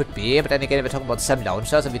fashion, could be. But then again, we're talking about SAM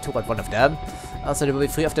launchers, and we took out one of them. Also, there will be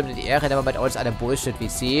 3 of them in the area, never mind all this other bullshit we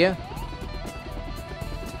see.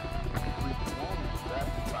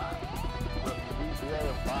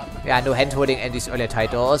 Yeah, no hand-holding in these earlier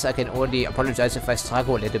titles. I can only apologize if I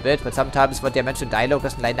struggle a little bit, but sometimes what they mentioned dialogue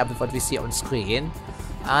doesn't line up with what we see on screen.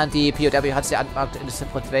 And the POW HUDs they unmarked in a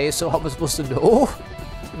separate way, so how am I supposed to know?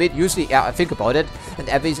 I mean, usually, yeah, I think about it. And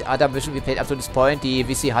every other mission we played up to this point, the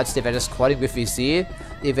VC HUDs, they were just crawling with VC.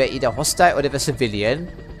 They were either hostile or they were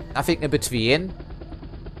civilian. Nothing in between.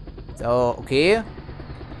 So, okay.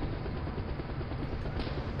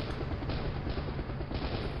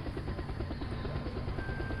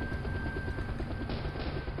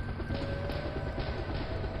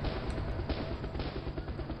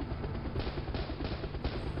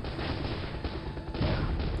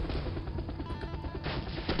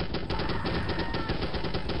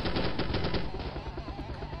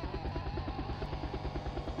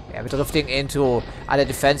 Yeah, we're drifting into other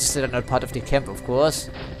defenses that are not part of the camp, of course.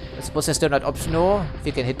 I suppose they're still not optional. If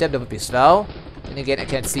we can hit them, that would be swell. Then again, I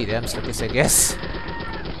can't see them, so I guess.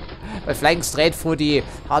 But flying straight through the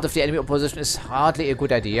heart of the enemy opposition is hardly a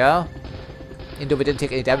good idea. Even though we didn't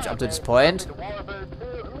take any damage up to this point.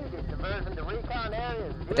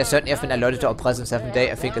 But I certainly have been alerted to our presence, haven't they?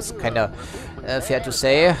 I think it's kind of fair to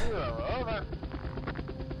say.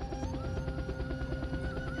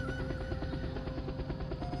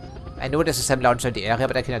 I know there's a SAM launcher in the area,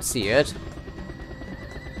 but I cannot see it.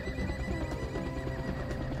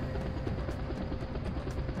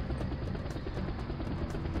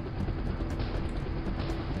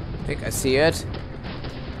 I think I see it.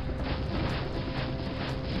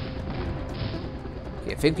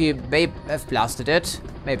 Okay, I think we may have blasted it.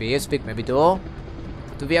 Maybe it's big, maybe do.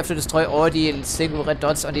 Do we have to destroy all the single red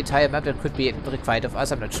dots on the entire map? That could be required of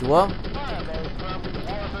us, I'm not sure.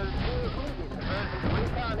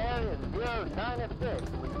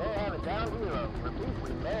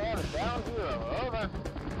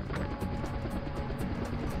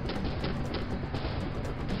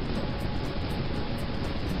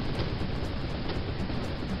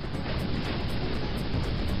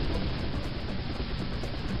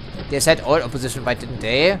 They said all opposition, right, didn't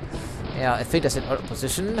they? Yeah, I think they said all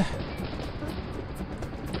opposition.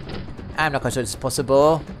 I'm not quite sure it's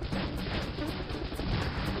possible.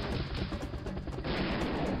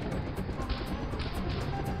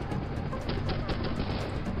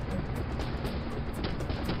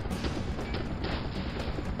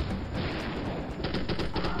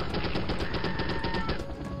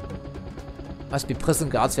 Must be prison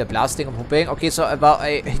guards, we are blasting and hoping. Okay, so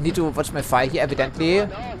I need to watch my fire here, evidently.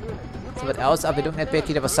 So what else are we looking at?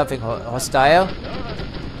 There was something hostile.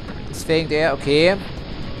 This thing there, okay.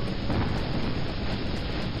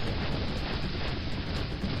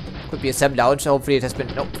 Could be a SAM launcher, hopefully it has been...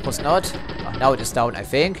 Nope, of course not. Oh, now it is down, I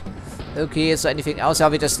think. Okay, so anything else? How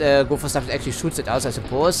we just go for stuff that actually shoots it out, I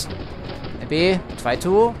suppose. Maybe try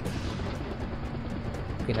to.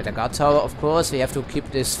 Okay, not a guard tower, of course. We have to keep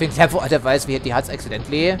this thing level, otherwise we hit the huts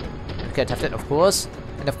accidentally. We can't have that, of course.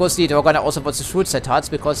 And of course, the Dorgana also wants to shoot set huts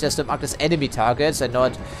because they're still marked as enemy targets and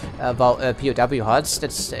not about POW huts.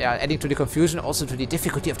 That's adding to the confusion, also to the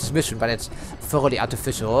difficulty of this mission, but it's thoroughly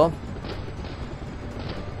artificial.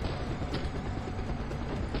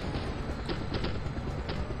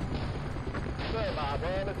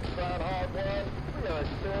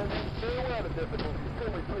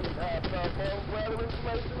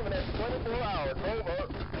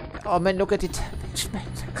 Oh man, look at the damage, man.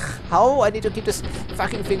 How? I need to keep this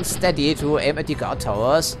fucking thing steady to aim at the guard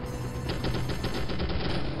towers.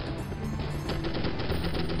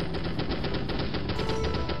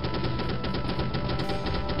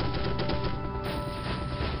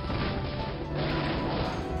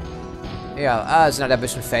 Yeah, it's another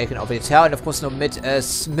mission failed over the tower, and of course no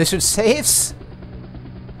mission saves.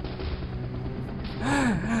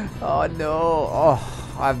 Oh no. Oh.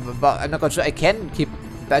 I'm not quite sure I can keep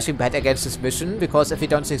bashing my head against this mission, because if we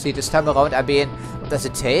don't succeed this time around, I mean, what does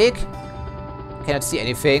it take? Cannot see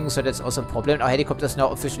anything, so that's also a problem. Our helicopter is now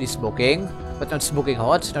officially smoking, but not smoking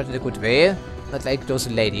hot, not in a good way. Not like those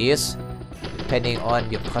ladies, depending on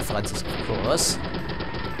your preferences, of course.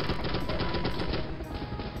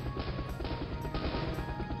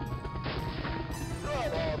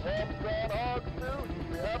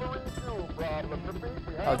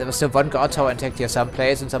 Oh, there was still one guard tower intact here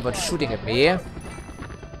someplace, and someone shooting at me.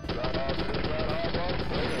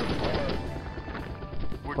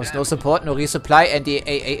 Was no support, no resupply, and the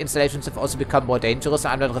AA installations have also become more dangerous.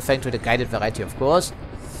 I'm not referring to the guided variety, of course.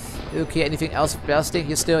 Okay, anything else blasting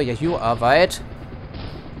here still? Yeah, you are, right?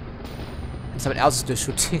 And someone else is still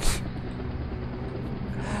shooting.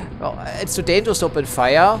 Well, it's too dangerous to open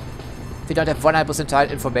fire. We don't have 100%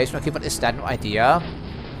 information. Okay, what is that? No idea.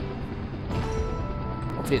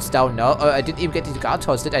 Hopefully it's down now. Oh, I didn't even get to the guard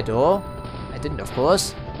towers, did I though? I didn't, of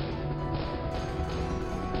course.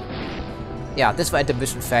 Yeah, this was the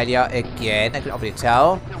mission failure again. I can already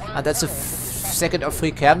tell. And that's the second of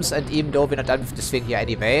 3 camps, and even though we're not done with this thing here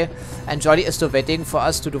anyway. And Jolly is still waiting for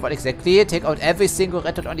us to do what exactly? Take out every single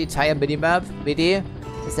red dot on the entire minimap, really?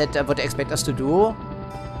 Is that what they expect us to do?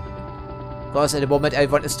 Because at the moment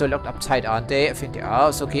everyone is still locked up tight, aren't they? I think they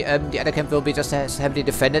are. So okay, the other camp will be just heavily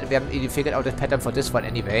defended. We haven't even figured out the pattern for this one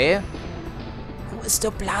anyway. Who is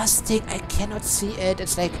still blasting? I cannot see it.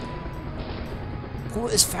 It's like... Who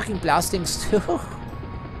is fucking blasting still?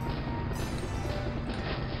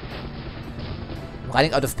 I'm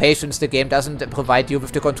running out of patience. The game doesn't provide you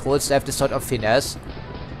with the controls to have this sort of finesse.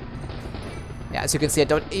 Yeah, as you can see, I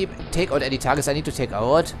don't even take out any targets I need to take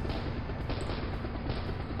out.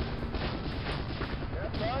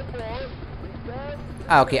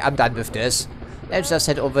 Ah, okay, I'm done with this. Let's just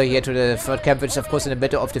head over here to the third camp, which is of course in the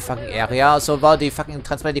middle of the fucking area. So while the fucking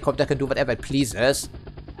transport helicopter can do whatever it pleases,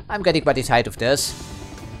 I'm getting mighty tired of this.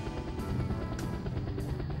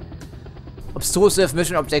 obtrusive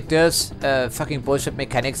mission objectives, fucking bullshit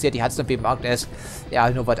mechanics here, die has not been marked as, yeah,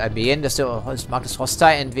 I know what I mean, that's marked as hostile,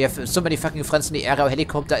 and we have so many fucking friends in the area. Our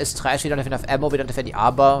helicopter is trash, we don't have enough ammo, we don't have any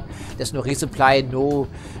armor, there's no resupply, no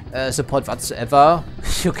support whatsoever.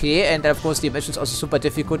 Okay, and of course the mission is also super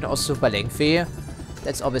difficult and also super lengthy.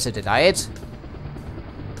 That's obviously denied.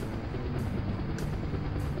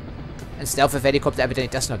 And stealth with helicopter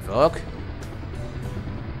evidently does not work.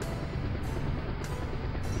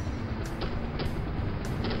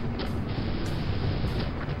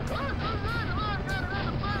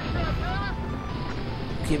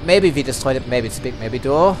 Okay, maybe we destroyed it, maybe it's big, maybe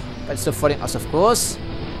door. But it's still following us, of course.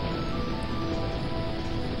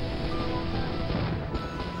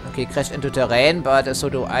 Okay, crashed into terrain, but so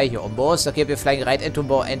do I here almost. Okay, we're flying right into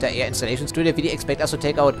more anti-air installation studio. We expect us to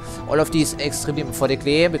take out all of these extremely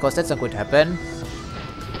methodically, because that's not going to happen.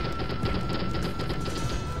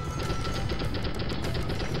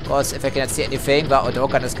 Because if I cannot see anything, well, our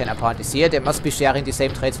dog gunners can apparently see it. They must be sharing the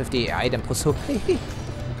same traits with the AI, then presumably.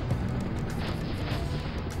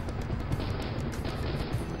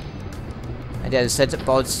 And they said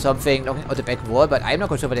about something knocking out the back wall, but I'm not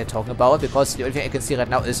quite sure what they're talking about, because the only thing I can see right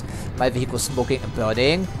now is my vehicle smoking and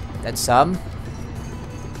burning. That's some.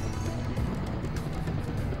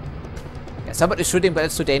 Yeah, somebody is shooting, but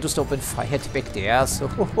it's too dangerous to open fire back there, so...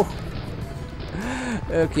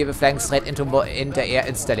 Okay, we're flying straight into more inter-air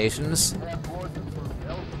installations.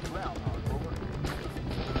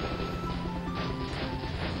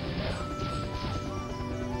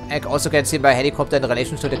 I also can see my helicopter in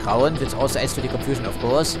relation to the ground, which also adds to the confusion, of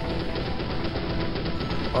course.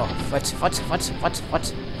 Oh,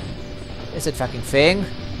 what? Is it fucking thing?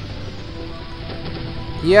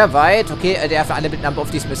 Hier, weit. Okay, der have alle mit number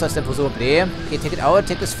of these missiles, then presumably. Okay, take it out,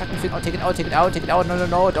 take this fucking thing out, take it out.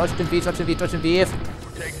 No. Dodge den Wave.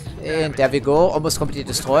 And there we go, almost completely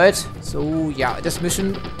destroyed. So, yeah, this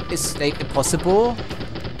mission is like impossible.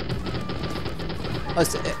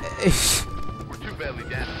 Also,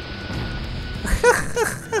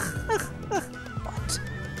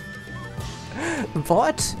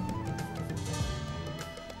 What?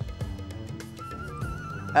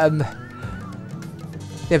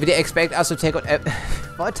 Yeah, they expect us to take out...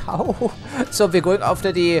 What? How? So we're going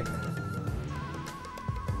after the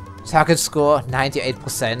target score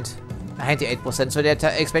 98%. 98%. So they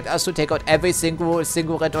expect us to take out every single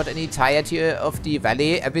red dot in the entirety of the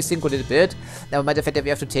valley, every single little bit. Never mind the fact that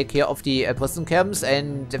we have to take care of the prison camps,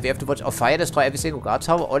 and we have to watch our fire, destroy every single guard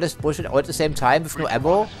tower, all this bullshit all at the same time with no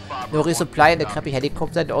ammo, no resupply, and a crappy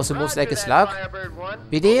helicopter, and also moves like a slug.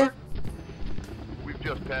 Really? We've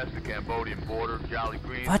just passed the Cambodian border. Jolly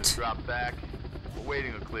Greens have dropped back. We're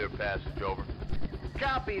waiting a clear passage over.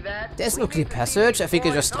 Copy that. There's no clear passage. I think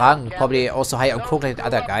he just drunk. Probably also high on coke like the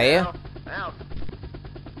other guy.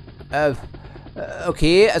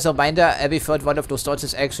 Okay, as a reminder, every third one of those dots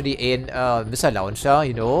is actually a missile launcher,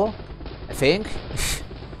 you know? I think.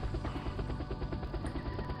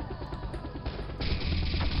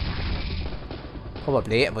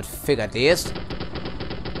 Probably, I would figure at least.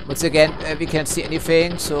 Once again, we can't see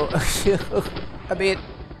anything, so... I mean,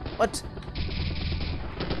 what?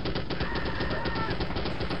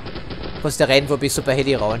 Because the rain will be super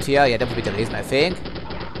hilly around here. Yeah, that would be the reason, I think.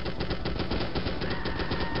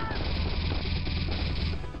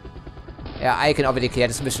 Yeah, I can already clear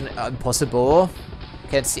this mission impossible.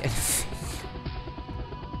 Can't see anything.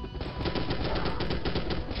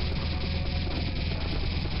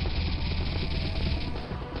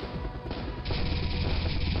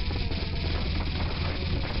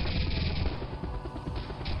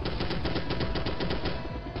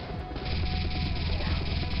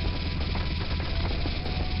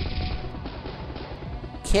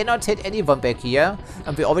 Cannot hit anyone back here,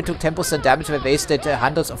 and we already took 10% damage and we wasted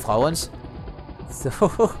hundreds of rounds. So...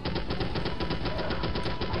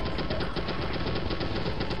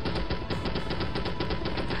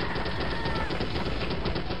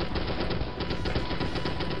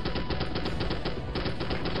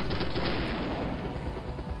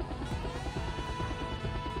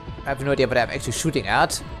 I have no idea what I'm actually shooting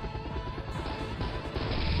at.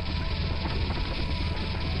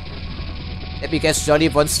 Let me guess, Johnny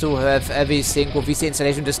wants to have every single VC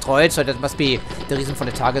installation destroyed, so that must be the reason for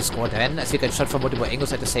the target score then, as we get shot from multiple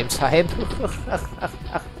angles at the same time.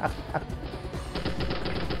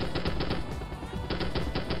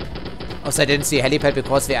 Also, I didn't see a helipad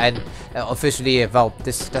because we are officially, well,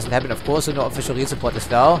 this doesn't happen of course, so no official resupport as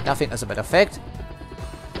well. Nothing as a matter of fact.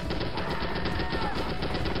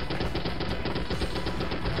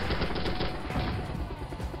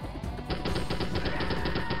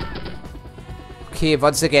 Okay,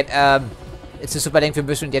 once again, It's a super lengthy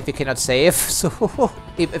mission, yet we cannot save. So,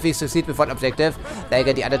 even if we succeed with one objective, they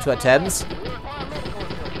get the other 2 attempts.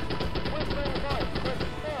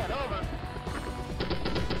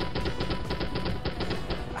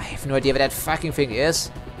 I have no idea where that fucking thing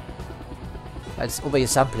is. It's over here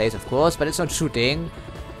someplace, of course, but it's not shooting.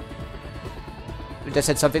 It just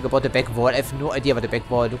said something about the back wall. I have no idea what the back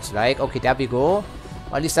wall looks like. Okay, there we go.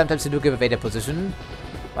 Only sometimes they do give away their position.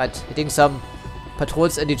 But hitting some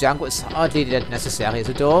patrols in the jungle is hardly that necessary, is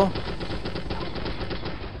it though?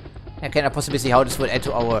 I cannot possibly see how this will add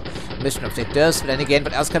to our mission objectives. But then again,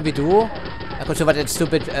 what else can we do? I could show what that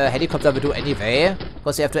stupid helicopter will do anyway.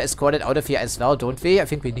 Because we have to escort it out of here as well, don't we? I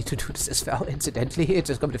think we need to do this as well, incidentally.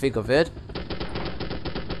 Just come to think of it.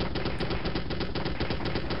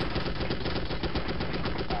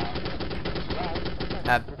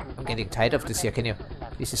 I'm getting tired of this here. Can you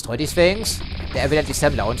please destroy these things? They're evidently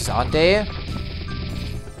SAM launches, aren't they?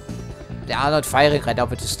 They are not firing right now,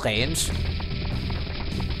 which is strange.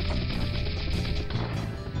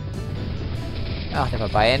 Ah, never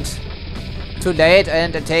mind. Too late,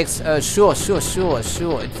 and it takes, sure.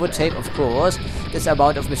 It would take, of course, this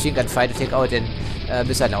amount of machine gun fire to take out an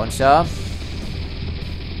missile launcher.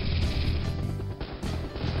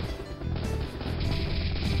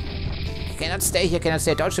 Cannot stay here, cannot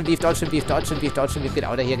stay. Dodge and leave, get out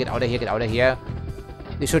of here.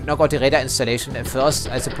 We should knock out the radar installation at first,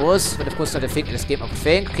 I suppose. But of course not a thing in this game, I would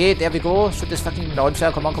think. Okay, there we go. Shoot this fucking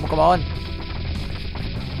launcher. Come on.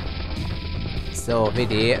 So,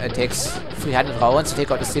 WD, it takes 300 rounds to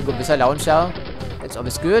take out a single missile launcher. That's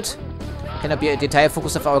always good. Cannot be a detail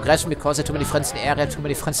focus of our aggression because there are too many friends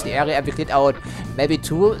in the area. We cleared out maybe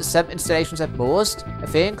 2 SAM installations at most, I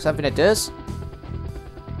think. Something like this.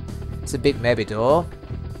 It's a big maybe though.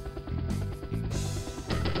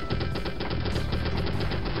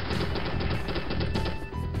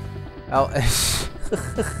 Oh,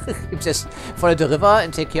 just follow the river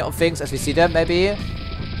and take care of things as we see them, maybe.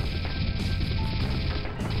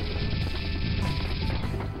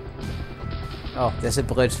 Oh, there's a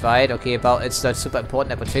bridge, right? Okay, but it's not super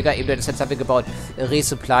important. I would figure, even though it said something about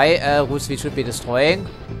resupply routes we should be destroying.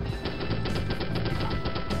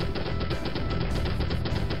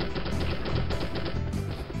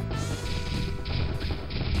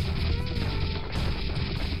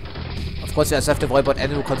 Of course, we also have to worry about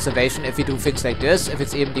animal conservation if we do things like this, if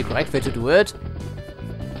it's even the correct way to do it.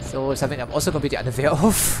 So, something I'm also completely unaware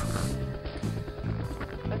of.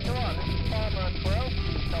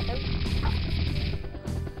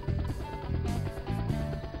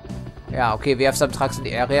 Yeah, okay, we have some trucks in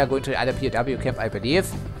the area going to the other POW camp, I believe.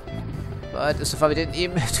 But so far we didn't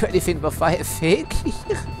even do anything but fire a fake.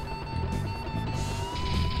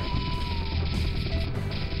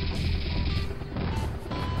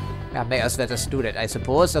 Yeah, may as well just do that, I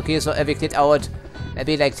suppose. Okay, so we cleared out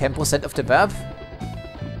maybe like 10% of the map.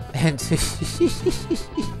 And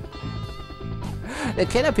that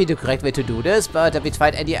cannot be the correct way to do this, but we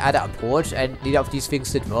tried any other approach and neither of these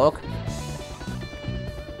things did work.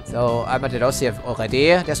 So I'm at the loss here already.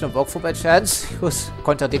 There's no walkthrough by chance. He was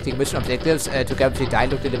contradicting mission objectives to guarantee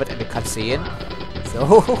dialogue delivered in the cutscene.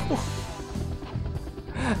 So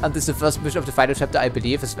and this is the first mission of the final chapter, I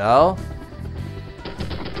believe, as well.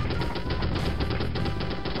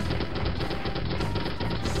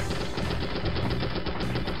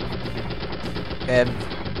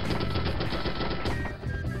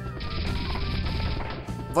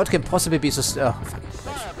 What can possibly be so... Oh, fucking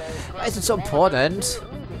Christ. Why is it so important?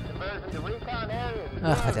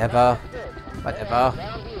 Ugh, whatever.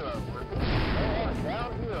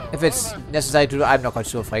 If it's necessary to do, I'm not quite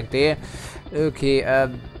sure, frankly. Okay,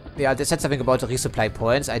 yeah, they said something about the resupply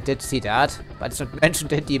points. I did see that, but it's not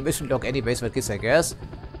mentioned in the mission log anyways, but I guess.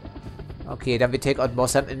 Okay, then we take out more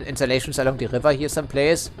SAM installations along the river here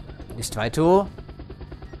someplace. At least try to.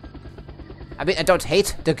 I mean, I don't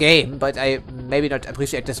hate the game, but I maybe not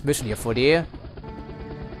appreciate this mission here fully.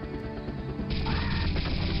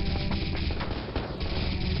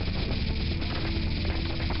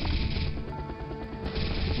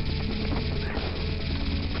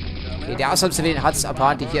 Okay, there are some civilian huts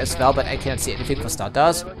apparently here as well, but I cannot see anything for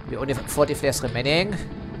starters. We only have 40 flares remaining.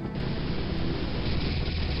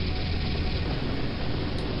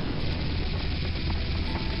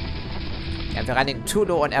 Yeah, we're running too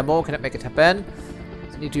low on ammo, cannot make it happen.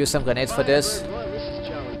 So need to use some grenades for this.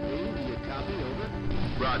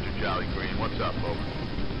 Roger, Jolly Green. What's up, over?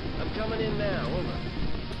 I'm coming in now, over.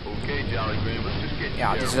 Okay, Jolly Green, let's just get you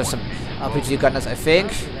Yeah, there. these are some RPG gunners, I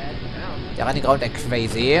think. They're running around like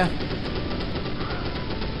crazy.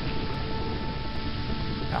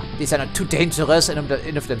 Yeah, these are not too dangerous in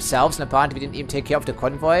of themselves, and apparently we didn't even take care of the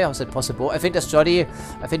convoy. How is that possible? I think that's Jolly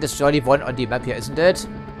 1 on the map here, isn't it?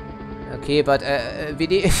 Okay, but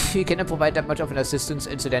we cannot provide that much of an assistance,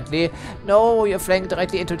 incidentally. No, you're flying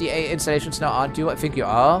directly into the A installations now, aren't you? I think you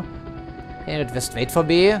are. Can you not just wait for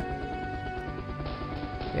me?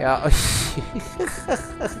 Yeah.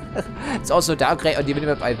 It's also dark gray on the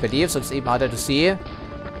minimap, I believe, so it's even harder to see.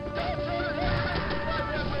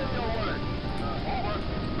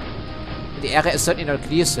 The area is certainly not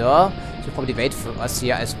clear, sir. Should probably wait for us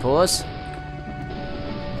here, I suppose.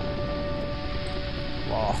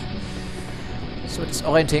 Wow. So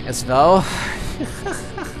disorienting as well.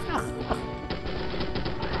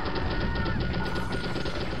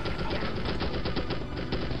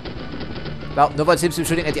 Well, no one seems to be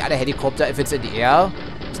shooting at the other helicopter if it's in the air.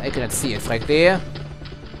 So I cannot see it, frankly.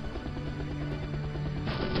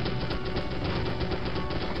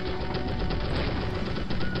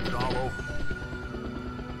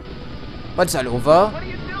 What's all over? What are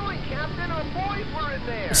you doing, Captain? Our boys were in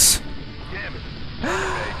there. Damn it.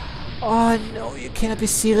 Oh no, you cannot be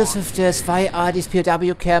serious with this. Why are these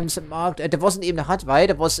POW cams marked? There wasn't even a hut, right?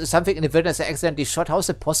 There was something in the wilderness that accidentally shot. How is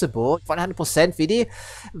it possible? 100% really?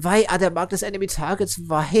 Why are they marked as enemy targets?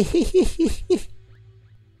 Why?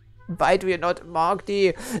 Why do you not mark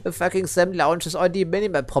the fucking SAM launches on the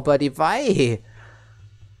minimap properly? Why?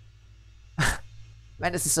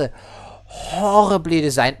 Man, this is a horribly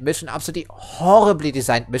designed mission. Absolutely horribly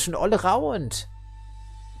designed mission all around.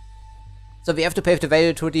 So we have to pave the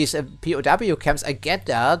way to these POW camps. I get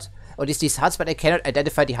that. Or these huts, but I cannot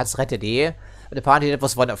identify the huts readily. But apparently that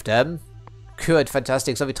was one of them. Good,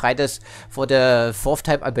 fantastic. So we tried this for the 4th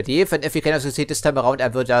time, I believe. And if we cannot succeed this time around, I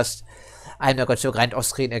will just... I'm not going to grind off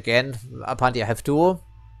screen again. Apparently I have to.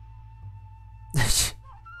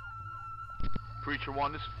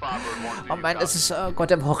 Oh man, this is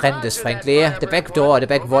goddamn horrendous, frankly. The back door, the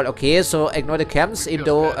back wall, okay, so ignore the camps, even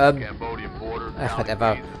though,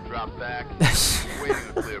 whatever.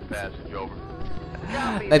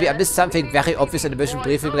 Maybe I missed something very obvious in the mission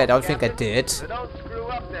briefing, but I don't think I did.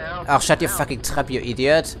 Oh, shut your fucking trap, you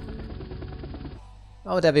idiot.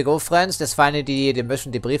 Oh, there we go, friends. That's finally the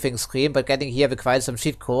mission debriefing screen, but getting here requires some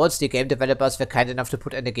cheat codes. The game developers were kind enough to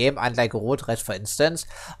put in the game, unlike Road Rash, for instance.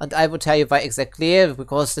 And I will tell you why exactly,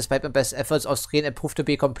 because despite my best efforts off screen, it proved to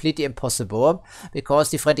be completely impossible. Because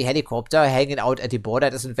the friendly helicopter hanging out at the border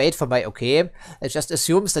doesn't wait for my okay. It just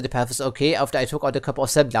assumes that the path is okay after I took out a couple of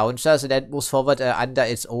SAM launchers and then moves forward under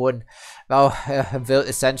its own, well, will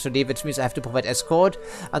essentially, which means I have to provide escort.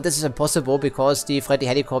 And this is impossible because the friendly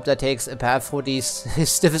helicopter takes a path through these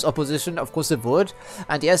stiffest opposition, of course it would.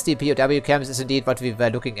 And yes, the POW camps is indeed what we were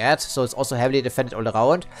looking at, so it's also heavily defended all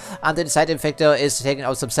around. And the deciding factor is taking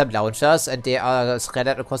out some SAM launchers, and they are spread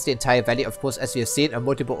out across the entire valley, of course, as we have seen on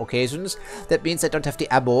multiple occasions. That means I don't have the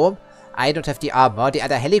ammo, I don't have the armor, the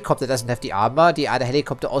other helicopter doesn't have the armor, the other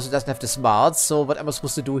helicopter also doesn't have the smarts, so what am I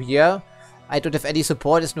supposed to do here? I don't have any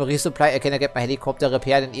support, there's no resupply, I cannot get my helicopter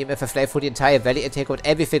repaired, and even if I fly through the entire valley and take out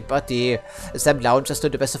everything but the SAM launchers to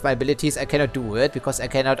the best of my abilities, I cannot do it, because I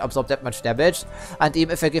cannot absorb that much damage. And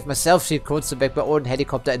even if I give myself cheat codes to make my own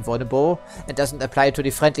helicopter invulnerable, it doesn't apply to the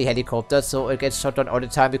friendly helicopter, so it gets shot down all the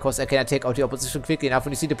time because I cannot take out the opposition quickly enough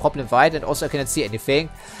when you see the problem wide, and also I cannot see anything.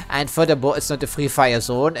 And furthermore, it's not a free fire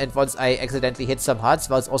zone, and once I accidentally hit some huts,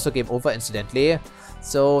 well, it's also game over incidentally.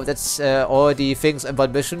 So that's all the things in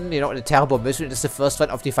one mission, you know, the terrible mission. It is the first one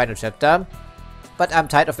of the final chapter. But I'm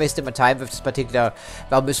tired of wasting my time with this particular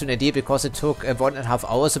mission indeed, because it took 1.5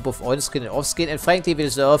 hours both on screen and off screen, and frankly we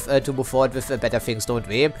deserve to move forward with better things, don't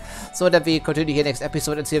we? So that we continue here next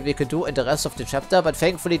episode and see what we can do in the rest of the chapter. But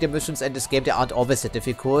thankfully the missions in this game, they aren't always that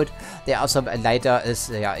difficult. There are some lighter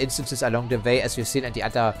instances along the way, as we've seen in the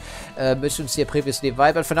other missions here previously.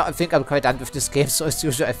 But for now I think I'm quite done with this game, so as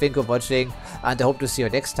usual I thank you for watching, and I hope to see you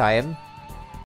next time.